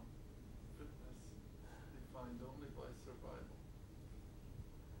 Well, fitness defined only by survival.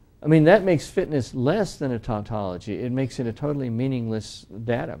 I mean, that makes fitness less than a tautology. It makes it a totally meaningless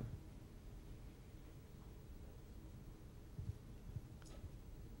datum.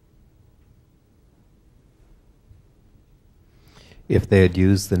 If they had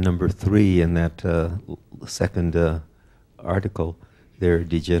used the number 3 in that second article, their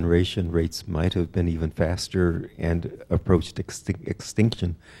degeneration rates might have been even faster and approached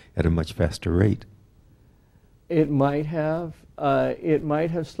extinction at a much faster rate. It might have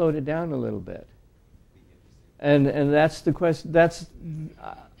slowed it down a little bit. And that's the question.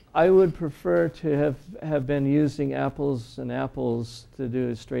 I would prefer to have been using apples and apples to do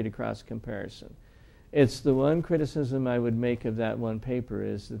a straight across comparison. It's the one criticism I would make of that one paper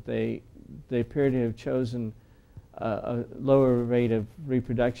is that they appear to have chosen a lower rate of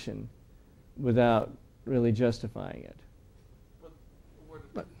reproduction without really justifying it. But were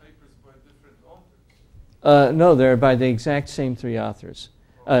the papers by different authors? No, they're by the exact same 3 authors.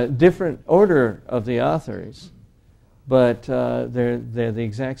 Different order of the authors, but they're the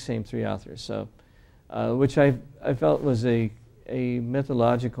exact same 3 authors. So which I felt was a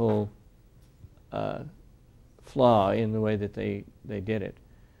methodological flaw in the way that they did it.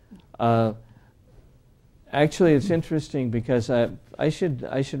 Actually, it's interesting because I should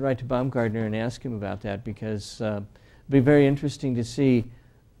write to Baumgartner and ask him about that, because it'd be very interesting to see,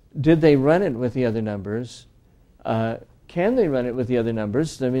 did they run it with the other numbers? Can they run it with the other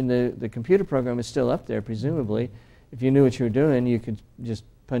numbers? I mean, the computer program is still up there, presumably. If you knew what you were doing, you could just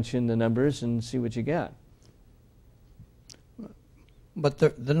punch in the numbers and see what you got. But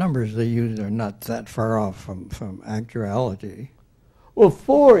the numbers they use are not that far off from actuality. Well,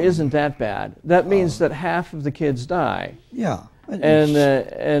 4 isn't that bad. That means that half of the kids die. Yeah.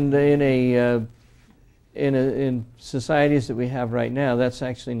 And in societies that we have right now, that's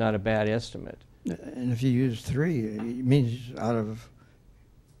actually not a bad estimate. And if you use 3, it means you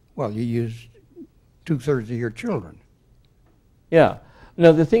use 2/3 of your children. Yeah.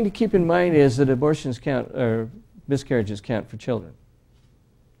 Now, the thing to keep in mind is that abortions count, or miscarriages count for children.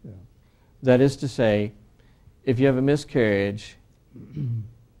 Yeah. That is to say, if you have a miscarriage,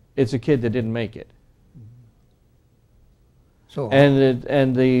 it's a kid that didn't make it. So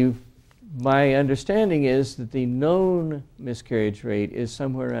my understanding is that the known miscarriage rate is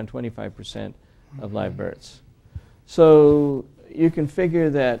somewhere around 25% of live births. So you can figure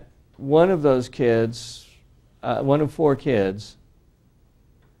that one of those kids, one of 4 kids,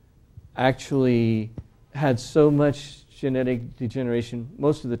 actually had so much genetic degeneration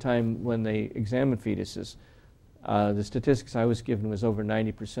most of the time when they examine fetuses. The statistics I was given was over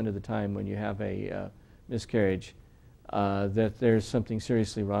 90% of the time when you have a miscarriage, that there's something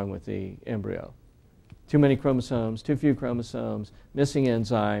seriously wrong with the embryo. Too many chromosomes, too few chromosomes, missing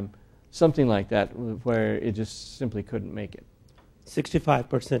enzyme, something like that, where it just simply couldn't make it.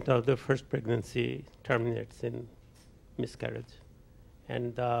 65% of the first pregnancy terminates in miscarriage.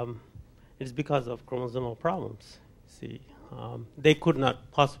 And it's because of chromosomal problems. See, they could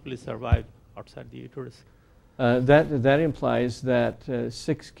not possibly survive outside the uterus. That implies that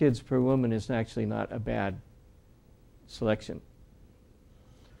 6 kids per woman is actually not a bad selection.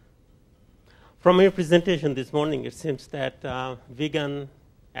 From your presentation this morning, it seems that vegan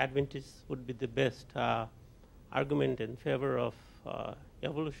Adventists would be the best argument in favor of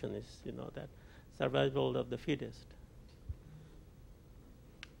evolution is, that survival of the fittest.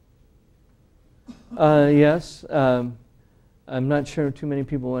 Yes. I'm not sure too many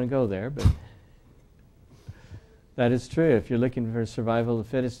people want to go there, but that is true. If you're looking for survival of the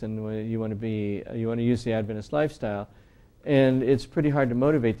fittest, and you want to use the Adventist lifestyle, and it's pretty hard to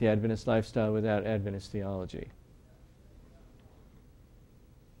motivate the Adventist lifestyle without Adventist theology.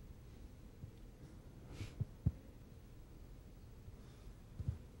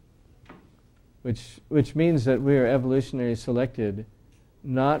 Which means that we are evolutionarily selected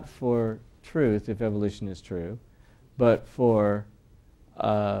not for truth, if evolution is true, but for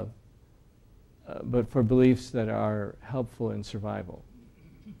beliefs that are helpful in survival.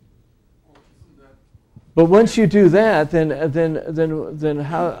 But once you do that, then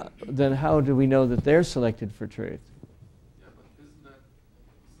how do we know that they're selected for truth? Yeah, but isn't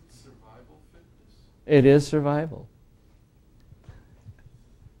survival fitness? It is survival.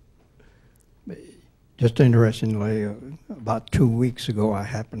 Just interestingly, about 2 weeks ago, I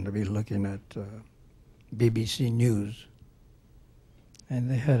happened to be looking at BBC News, and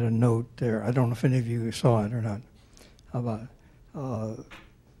they had a note there. I don't know if any of you saw it or not, about the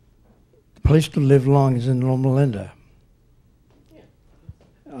place to live long is in Loma Linda.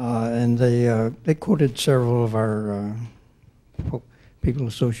 And they quoted several of our people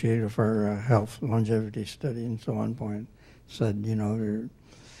associated with our health longevity study and so on. Point said,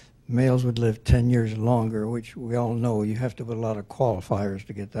 males would live 10 years longer, which we all know you have to put a lot of qualifiers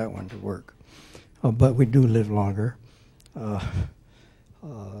to get that one to work. But we do live longer,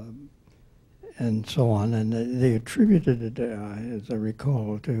 and so on. And they attributed it, as I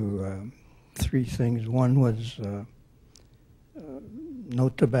recall, to 3 things. One was no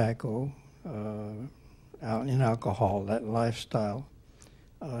tobacco, in alcohol, that lifestyle,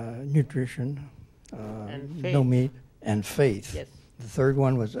 nutrition, no meat, and faith. Yes. The third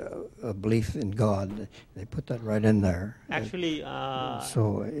one was a belief in God. They put that right in there. Actually,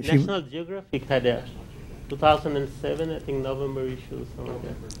 so National Geographic had a 2007, I think, November issue, something like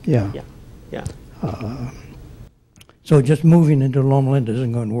that. Yeah. Yeah. So just moving into Loma Linda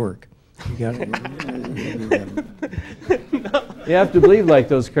isn't going to work. You got You have to believe like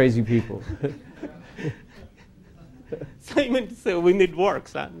those crazy people. So you meant to say we need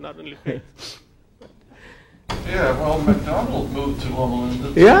works, not only faith. Yeah, well, McDonald moved to Loma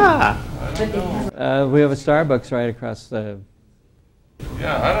Linda. Yeah. I don't know. We have a Starbucks right across the...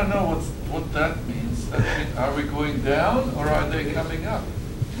 Yeah, I don't know what that means. Are we going down or are they coming up?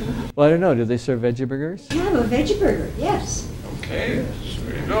 Well, I don't know. Do they serve veggie burgers? Have a veggie burger, yes. Okay,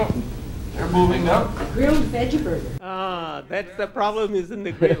 there you go. They're moving up. A grilled veggie burger. Ah, that's the problem is in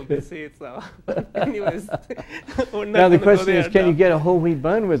the grill, you see. So, anyways. Now the question is, can you get a whole wheat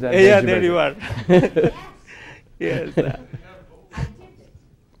bun with that? Yeah, veggie there you burger? are. Yes. I did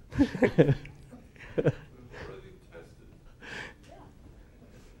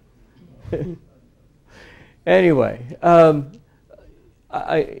it. Anyway,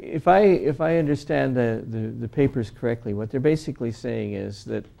 if I understand the papers correctly, what they're basically saying is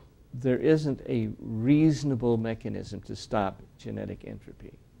that there isn't a reasonable mechanism to stop genetic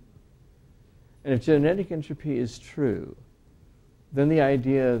entropy. And if genetic entropy is true, then the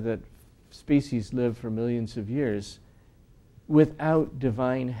idea that species live for millions of years without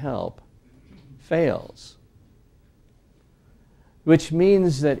divine help fails. Which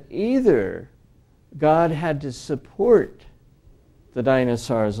means that either God had to support the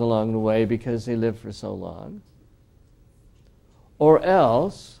dinosaurs along the way because they lived for so long, or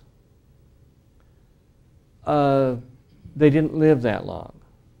else they didn't live that long.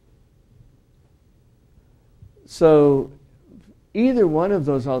 So either one of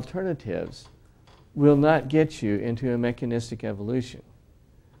those alternatives will not get you into a mechanistic evolution.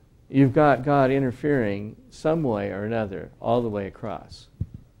 You've got God interfering some way or another all the way across.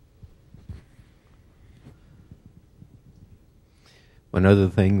 One other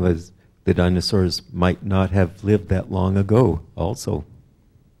thing was the dinosaurs might not have lived that long ago also.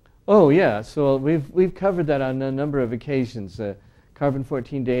 Oh yeah, so we've covered that on a number of occasions.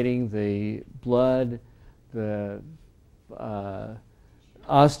 Carbon-14 dating, the blood, the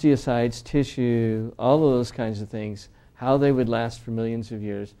osteocytes, tissue, all of those kinds of things, how they would last for millions of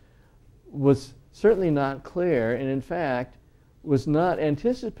years, was certainly not clear, and in fact was not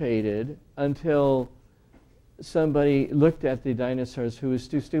anticipated until somebody looked at the dinosaurs who was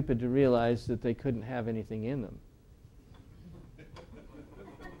too stupid to realize that they couldn't have anything in them.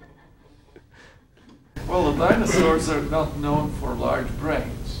 Well, the dinosaurs are not known for large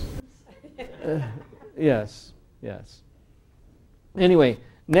brains. Yes, yes. Anyway,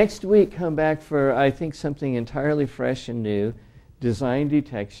 next week come back for, I think, something entirely fresh and new, design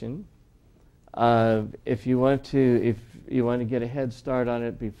detection. If you want to get a head start on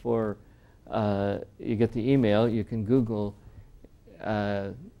it before you get the email, you can Google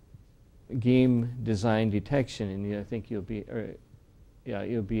Giem design detection, and I think you'll be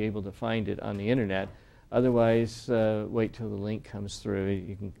able to find it on the internet. Otherwise, wait till the link comes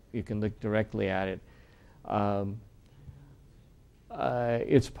through. You can look directly at it.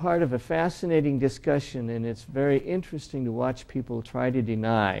 It's part of a fascinating discussion, and it's very interesting to watch people try to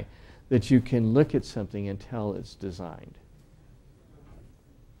deny that you can look at something and tell it's designed.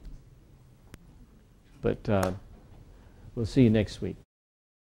 But we'll see you next week.